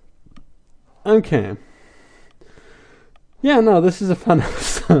 Okay. Yeah, no, this is a fun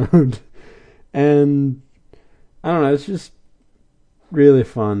episode. And I don't know, it's just really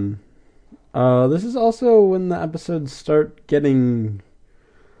fun. This is also when the episodes start getting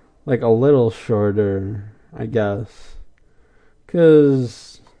like a little shorter, I guess.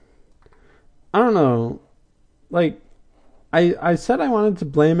 'Cause I don't know. Like I said I wanted to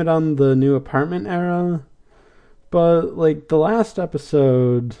blame it on the new apartment era, but like the last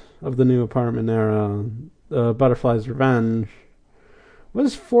episode of the new apartment era, Butterfly's Revenge,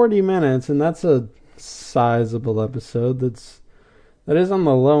 was 40 minutes, and that's a sizable episode. That is on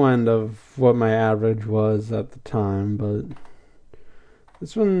the low end of what my average was at the time, but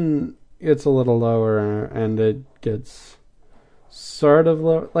this one gets a little lower, and it gets sort of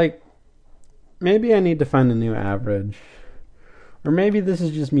low. Like, maybe I need to find a new average. Or maybe this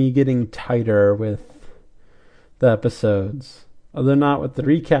is just me getting tighter with the episodes. They're not with the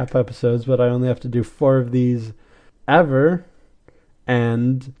recap episodes, but I only have to do 4 of these ever,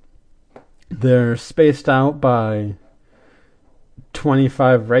 and they're spaced out by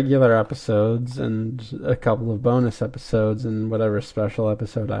 25 regular episodes and a couple of bonus episodes and whatever special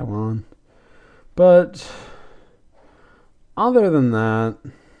episode I want. But other than that,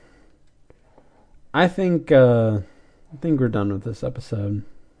 I think we're done with this episode.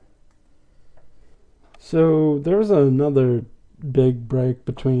 So there's another big break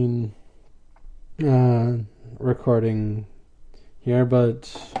between recording here,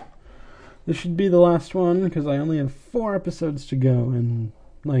 but this should be the last one because I only have 4 episodes to go and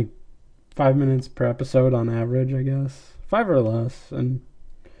like 5 minutes per episode on average, I guess. 5 or less. And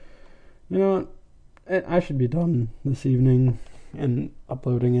you know what? I should be done this evening and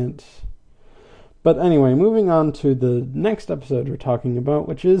uploading it. But anyway, moving on to the next episode we're talking about,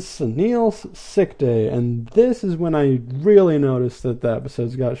 which is Sunil's sick day. And this is when I really noticed that the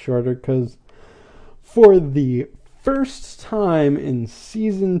episodes got shorter, because for the first time in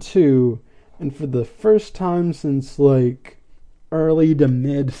season 2, and for the first time since like early to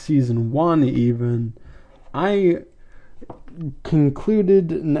mid season 1 even, I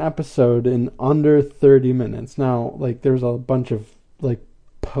concluded an episode in under 30 minutes. Now, like, there's a bunch of like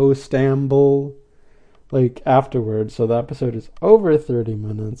post-amble like afterwards, so the episode is over 30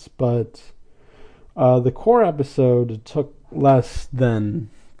 minutes, but the core episode took less than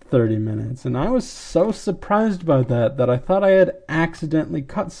 30 minutes, and I was so surprised by that I thought I had accidentally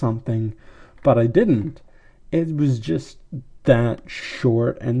cut something, but I didn't. It was just that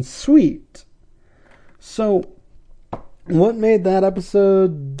short and sweet. So what made that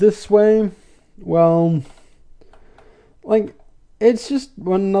episode this way? Well, like, it's just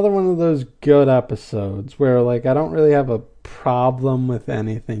another one of those good episodes where, like, I don't really have a problem with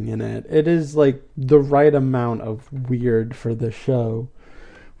anything in it. It is, like, the right amount of weird for the show.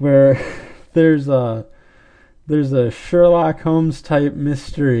 Where there's a Sherlock Holmes type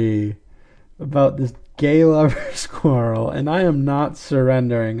mystery about this gay lover's quarrel, and I am not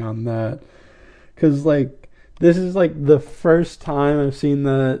surrendering on that. Because, like, this is, like, the first time I've seen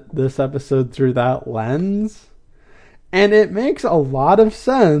this episode through that lens. And it makes a lot of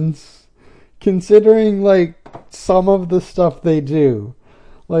sense, considering, like, some of the stuff they do.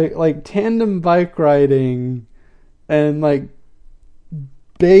 Like tandem bike riding and, like,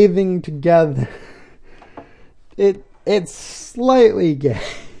 bathing together. It's slightly gay.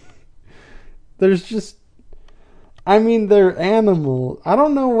 There's just... I mean, they're animals. I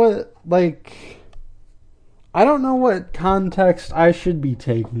don't know what context I should be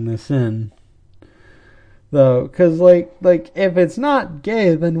taking this in. Though, because, like, if it's not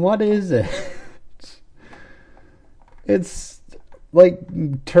gay, then what is it? It's,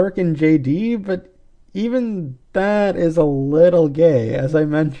 like, Turk and JD, but even that is a little gay, as I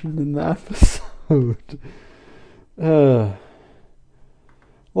mentioned in the episode.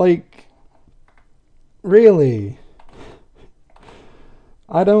 Like, really?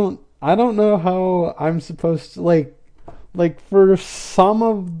 I don't know how I'm supposed to, like, for some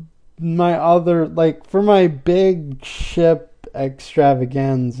of my other, like, for my big ship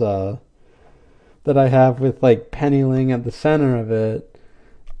extravaganza that I have with, like, Penny Ling at the center of it,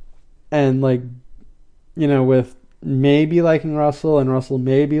 and, like, you know, with maybe liking Russell, and Russell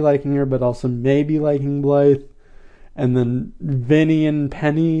maybe liking her, but also maybe liking Blythe, and then Vinny and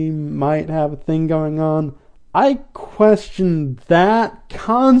Penny might have a thing going on. I question that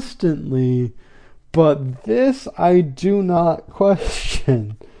constantly, but this I do not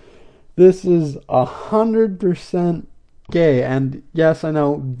question. This is 100% gay, and yes, I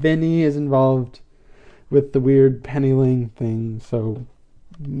know Vinny is involved with the weird Penny Ling thing, so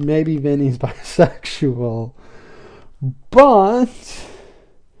maybe Vinny's bisexual, but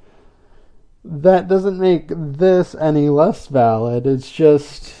that doesn't make this any less valid. It's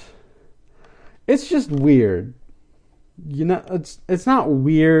just weird. You know, it's not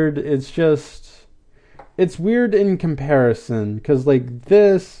weird, it's weird in comparison, because, like,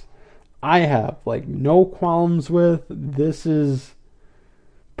 this I have, like, no qualms with. This is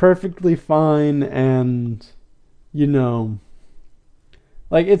perfectly fine, and, you know,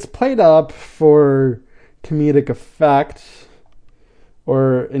 like, it's played up for comedic effect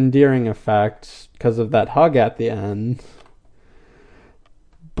or endearing effect because of that hug at the end.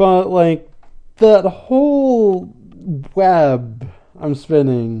 But, like, that whole web I'm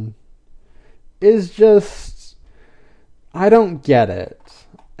spinning is just, I don't get it.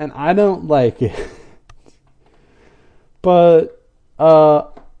 And I don't like it. But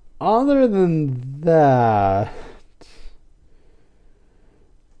other than that,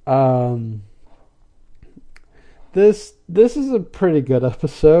 this is a pretty good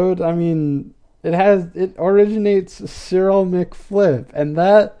episode. I mean, it originates Cyril McFlip, and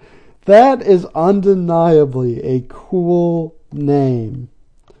that is undeniably a cool name.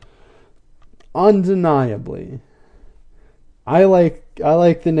 Undeniably. I like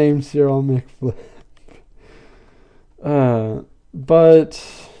the name Cyril McFlip. But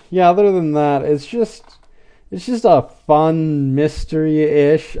yeah, other than that, it's just a fun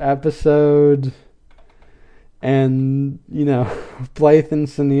mystery-ish episode. And, Blythe and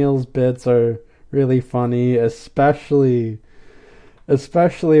Sunil's bits are really funny, especially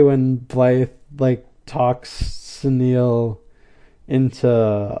when Blythe talks Sunil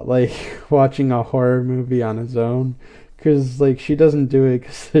into watching a horror movie on his own, because she doesn't do it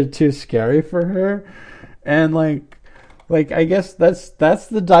because they're too scary for her. And I guess that's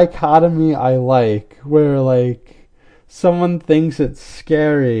the dichotomy I like, where someone thinks it's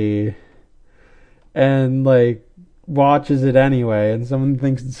scary and watches it anyway, and someone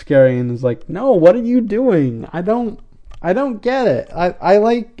thinks it's scary and is like, no, what are you doing? I don't get it. I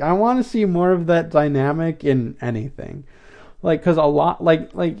want to see more of that dynamic in anything. Because a lot,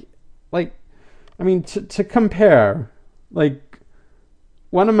 to compare,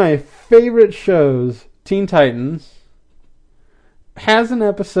 one of my favorite shows, Teen Titans, has an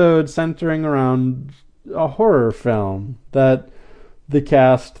episode centering around a horror film that the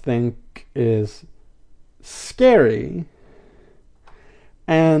cast think is scary.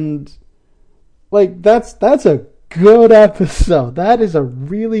 And that's a good episode. That is a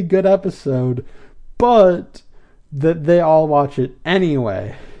really good episode, but that they all watch it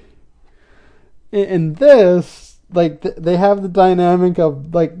anyway. In this, they have the dynamic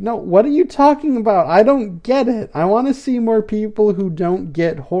of no, what are you talking about? I don't get it. I want to see more people who don't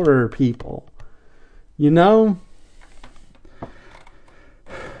get horror people.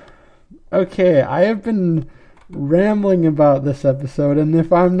 Okay, I have been rambling about this episode, and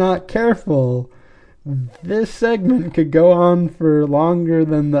if I'm not careful, this segment could go on for longer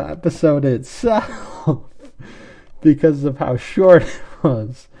than the episode itself because of how short it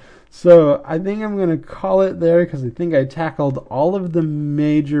was. So I think I'm going to call it there, because I think I tackled all of the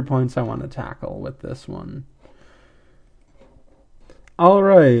major points I want to tackle with this one.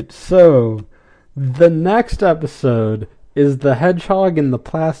 Alright, so the next episode is The Hedgehog in the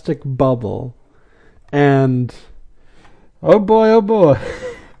Plastic Bubble. And oh boy,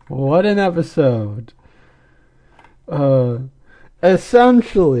 what an episode.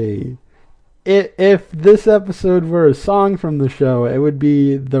 Essentially, if this episode were a song from the show, it would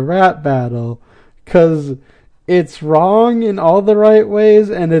be the rap battle, because it's wrong in all the right ways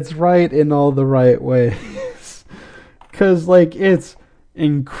and it's right in all the right ways. Because it's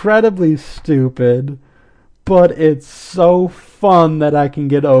incredibly stupid, but it's so fun that I can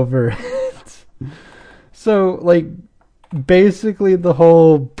get over it. So basically the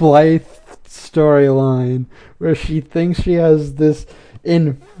whole Blythe storyline, where she thinks she has this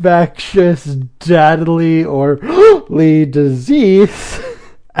infectious, deadly, or disease,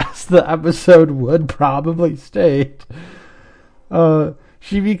 as the episode would probably state,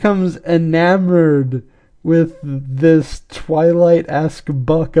 she becomes enamored with this Twilight-esque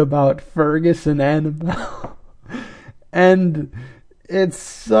book about Fergus and Annabelle. And it's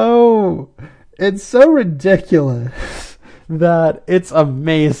so ridiculous that it's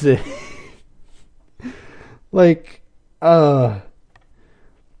amazing. It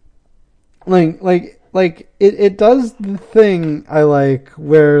does the thing I like,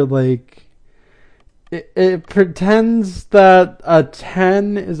 where it pretends that a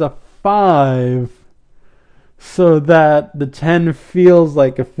 10 is a 5, so that the 10 feels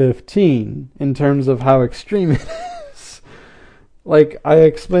like a 15 in terms of how extreme it is. I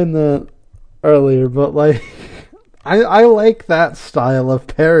explained that earlier, but I like that style of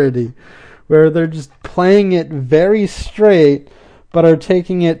parody, where they're just playing it very straight but are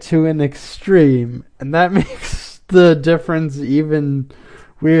taking it to an extreme, and that makes the difference even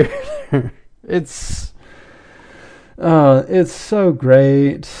weirder. It's so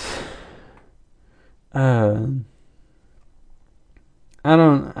great. I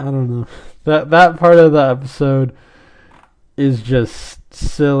don't know. That part of the episode is just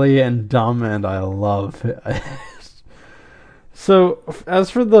silly and dumb, and I love it. So, as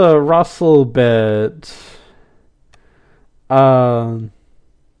for the Russell bit, I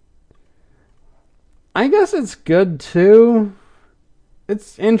guess it's good too.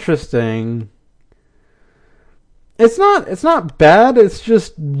 It's interesting. It's not bad. It's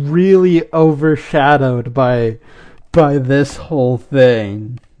just really overshadowed by this whole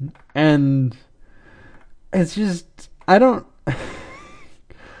thing, and it's just, I don't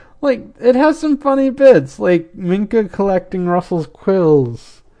it has some funny bits, like Minka collecting Russell's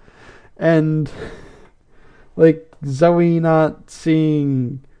quills, and Zoe not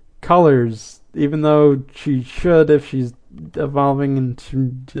seeing colors, even though she should if she's evolving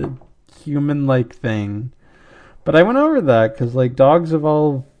into a human-like thing. But I went over that because like dogs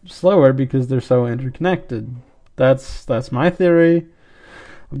evolve slower because they're so interconnected. That's my theory.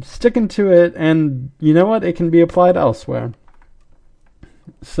 I'm sticking to it, and you know what? It can be applied elsewhere.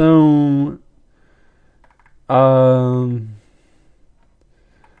 So, I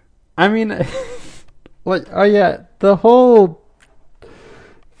mean, like, oh yeah, the whole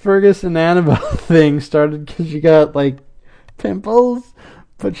Fergus and Annabelle thing started because she got like pimples,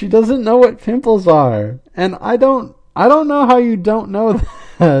 but she doesn't know what pimples are, and I don't know how you don't know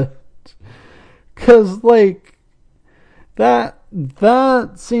that, because like that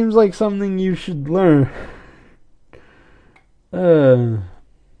seems like something you should learn.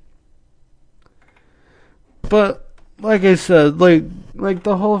 But like I said, like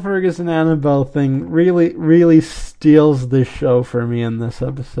the whole Fergus and Annabelle thing really steals this show for me in this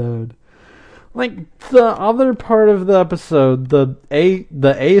episode. Like the other part of the episode, the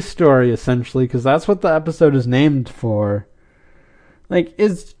A story essentially, because that's what the episode is named for. Like,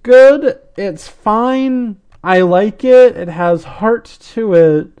 it's good, it's fine, I like it, it has heart to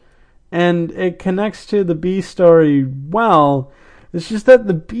it, and it connects to the B story well. It's just that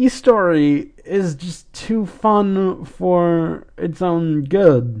the B story is just too fun for its own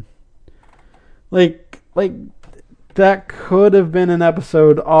good. Like that could have been an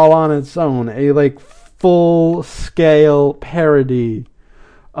episode all on its own, a like full scale parody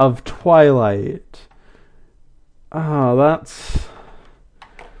of Twilight. Oh,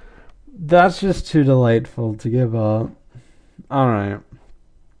 that's just too delightful to give up. Alright.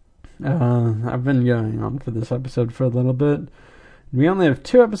 I've been going on for this episode for a little bit. We only have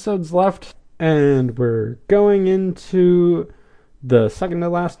 2 episodes left, and we're going into the second to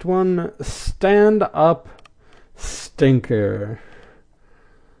last one, Stand Up Stinker.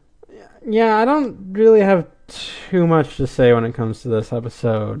 Yeah, I don't really have too much to say when it comes to this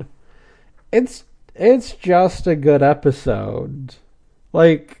episode. It's just a good episode.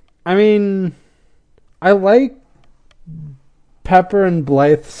 Like, I mean, I like Pepper and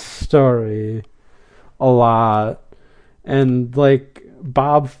Blythe's story a lot. And, like,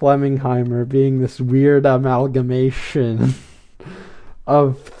 Bob Flemingheimer being this weird amalgamation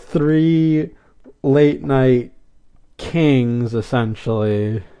of 3 late-night kings,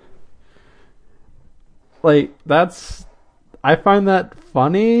 essentially. Like, I find that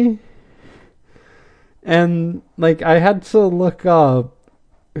funny. And, like, I had to look up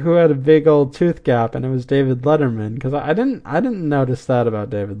who had a big old tooth gap, and it was David Letterman, because I didn't notice that about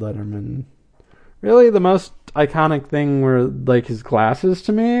David Letterman. Really, the most iconic thing were like his glasses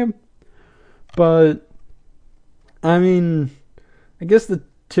to me, but I mean, I guess the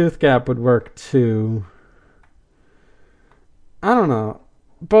tooth gap would work too. I don't know,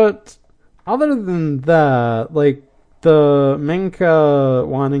 but other than that, like the Minka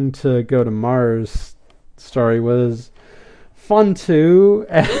wanting to go to Mars story was fun too,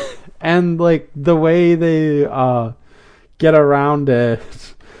 and like the way they get around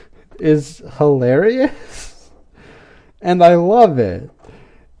it is hilarious, and I love it.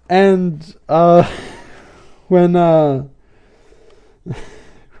 And when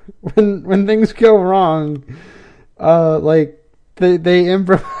when things go wrong, like they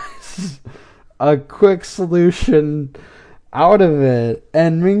improvise a quick solution out of it,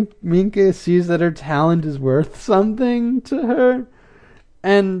 and Minka sees that her talent is worth something to her,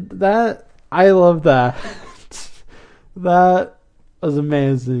 and that I love that. That was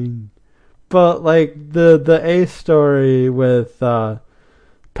amazing. But like the A story with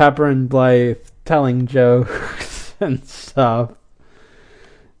Pepper and Blythe telling jokes and stuff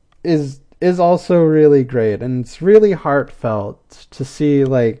is also really great, and it's really heartfelt to see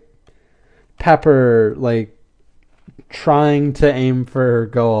like Pepper like trying to aim for her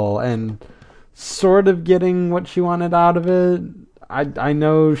goal and sort of getting what she wanted out of it. I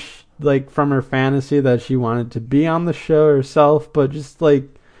know like from her fantasy that she wanted to be on the show herself, but just like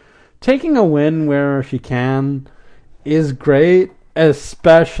taking a win where she can is great,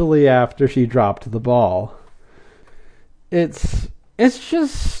 especially after she dropped the ball. It's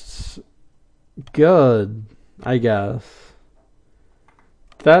just good, I guess.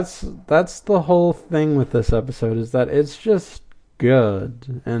 That's the whole thing with this episode, is that it's just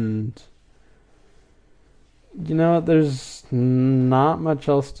good, and you know, there's not much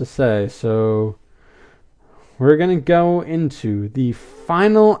else to say, so we're going to go into the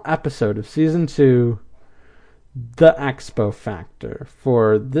final episode of Season 2, The Expo Factor,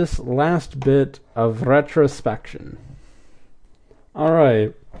 for this last bit of retrospection.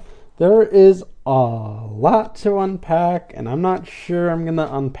 Alright, there is a lot to unpack, and I'm not sure I'm going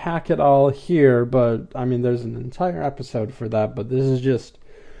to unpack it all here, but I mean, there's an entire episode for that, but this is just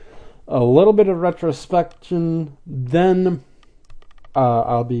a little bit of retrospection, then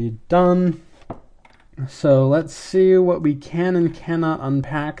I'll be done. So let's see what we can and cannot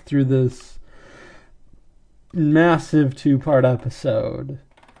unpack through this massive 2-part episode.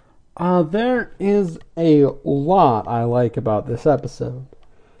 There is a lot I like about this episode.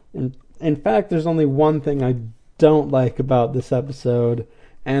 In fact, there's only one thing I don't like about this episode,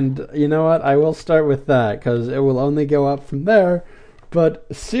 and you know what? I will start with that, because it will only go up from there. But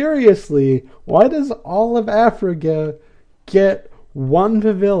seriously, why does all of Africa get one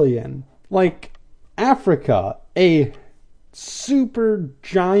pavilion? Like, Africa, a super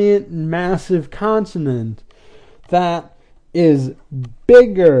giant, massive continent that is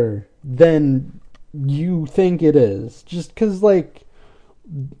bigger than you think it is. Just because, like,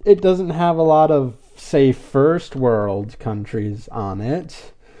 it doesn't have a lot of, say, first world countries on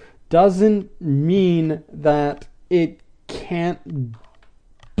it, doesn't mean that it can't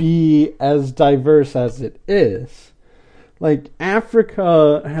be as diverse as it is. Like,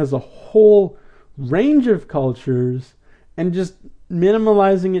 Africa has a whole range of cultures, and just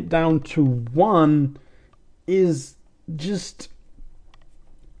minimalizing it down to one is just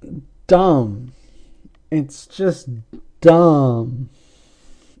dumb. It's just dumb.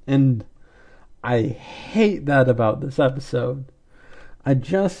 And I hate that about this episode. I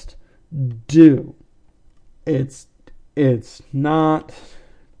just do. It's not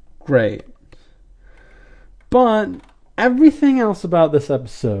great. But everything else about this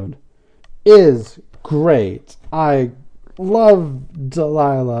episode is great. I love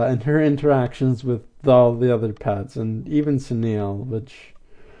Delilah and her interactions with all the other pets, and even Sunil, which,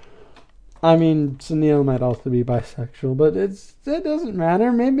 I mean, Sunil might also be bisexual, but it doesn't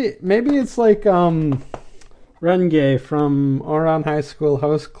matter. Maybe it's like Renge from Ouran High School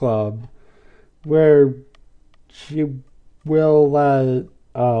Host Club, where she will let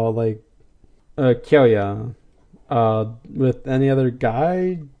Kyoya with any other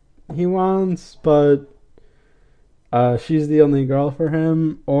guy he wants, but she's the only girl for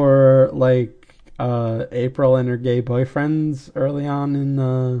him, or like April and her gay boyfriends early on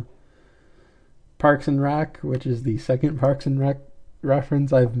in Parks and Rec, which is the second Parks and Rec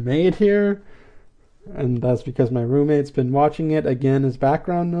reference I've made here, and that's because my roommate's been watching it again as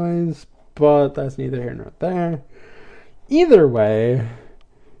background noise, but that's neither here nor there. Either way,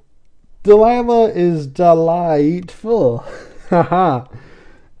 Delilah is delightful. Haha.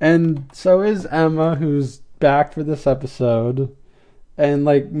 And so is Emma, who's back for this episode. And,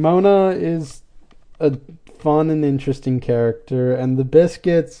 like, Mona is a fun and interesting character. And the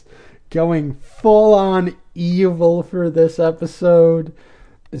Biscuits going full-on evil for this episode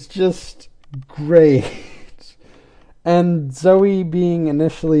is just great. And Zoe being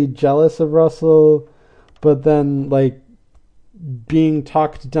initially jealous of Russell, but then, like, being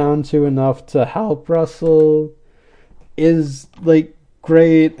talked down to enough to help Russell is, like,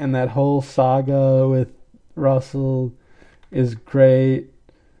 great. And that whole saga with Russell is great.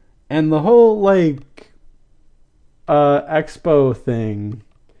 And the whole, like, expo thing,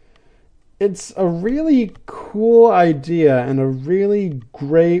 it's a really cool idea and a really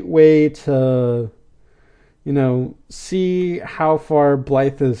great way to, you know, see how far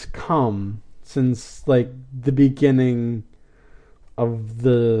Blythe has come since, like, the beginning of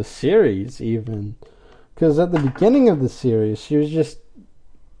the series, even. Because at the beginning of the series, she was just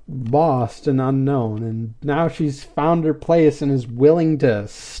lost and unknown, and now she's found her place and is willing to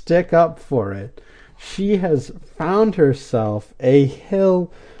stick up for it. She has found herself a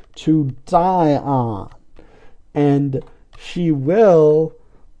hill to die on, and she will,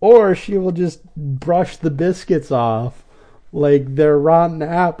 or she will just brush the Biscuits off like they're rotten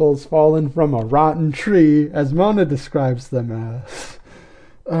apples fallen from a rotten tree, as Mona describes them as.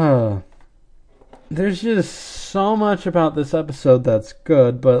 There's just so much about this episode that's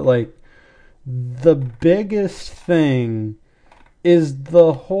good, but, like, the biggest thing is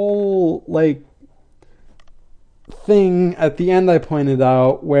the whole, like, thing at the end I pointed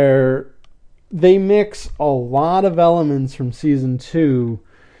out where they mix a lot of elements from season 2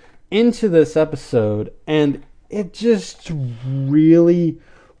 into this episode, and it just really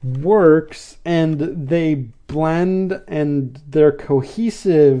works, and they blend, and they're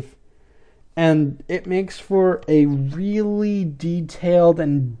cohesive, and it makes for a really detailed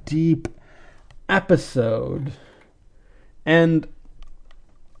and deep episode. And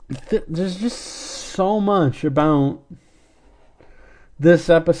there's just so much about this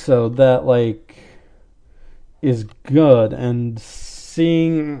episode that, like, is good, and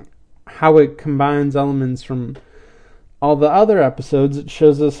seeing how it combines elements from all the other episodes, it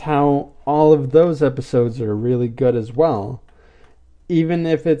shows us how all of those episodes are really good as well. Even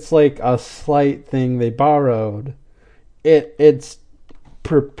if it's like a slight thing they borrowed, it's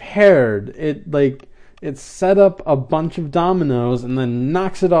prepared. It set up a bunch of dominoes and then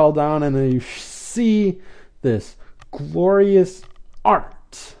knocks it all down, and then you see this glorious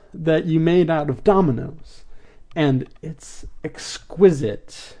art that you made out of dominoes. And it's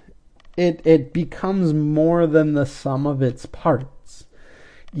exquisite. It becomes more than the sum of its parts,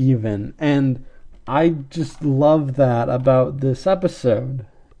 even. And I just love that about this episode.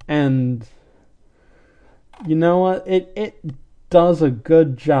 And you know what? It does a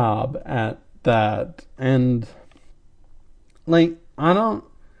good job at that. And like, I don't,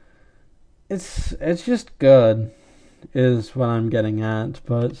 it's just good is what I'm getting at.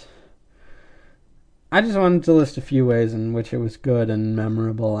 But I just wanted to list a few ways in which it was good and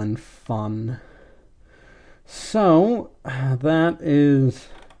memorable and fun. So, that is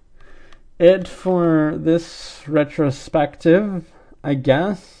it for this retrospective, I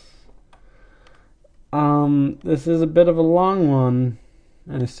guess. This is a bit of a long one,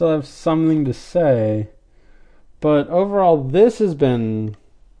 and I still have something to say. But overall, this has been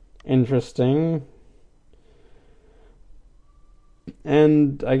interesting.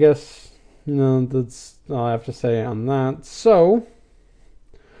 And I guess, that's all I have to say on that. So,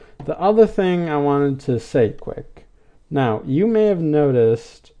 the other thing I wanted to say quick. Now, you may have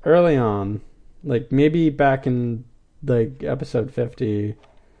noticed early on, like maybe back in like episode 50,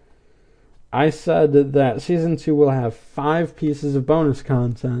 I said that season 2 will have 5 pieces of bonus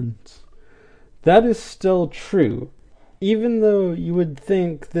content. That is still true. Even though you would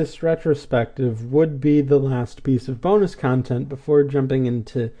think this retrospective would be the last piece of bonus content before jumping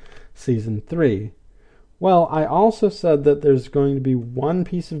into season 3. Well, I also said that there's going to be one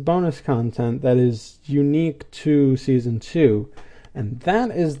piece of bonus content that is unique to season 2, and that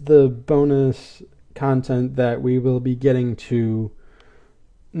is the bonus content that we will be getting to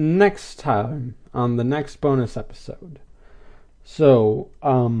next time on the next bonus episode. So,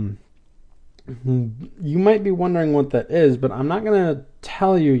 you might be wondering what that is, but I'm not going to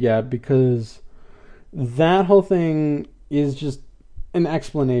tell you yet because that whole thing is just an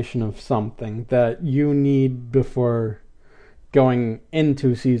explanation of something that you need before going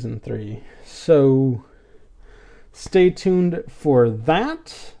into season 3. So stay tuned for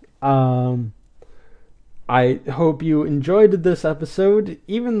that. I hope you enjoyed this episode,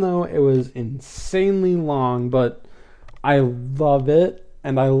 even though it was insanely long, but I love it,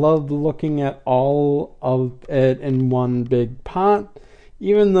 and I love looking at all of it in one big pot,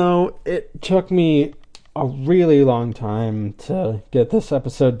 even though it took me a really long time to get this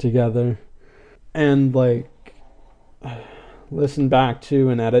episode together and listen back to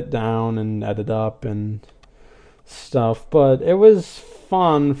and edit down and edit up and stuff, but it was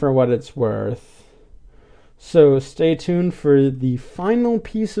fun for what it's worth. So stay tuned for the final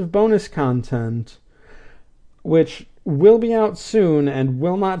piece of bonus content, which will be out soon and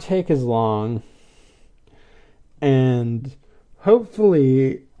will not take as long, and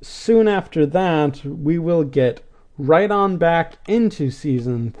hopefully soon after that, we will get right on back into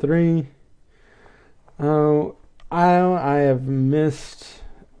season 3. Oh, I have missed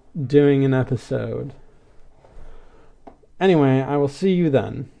doing an episode. Anyway, I will see you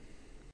then.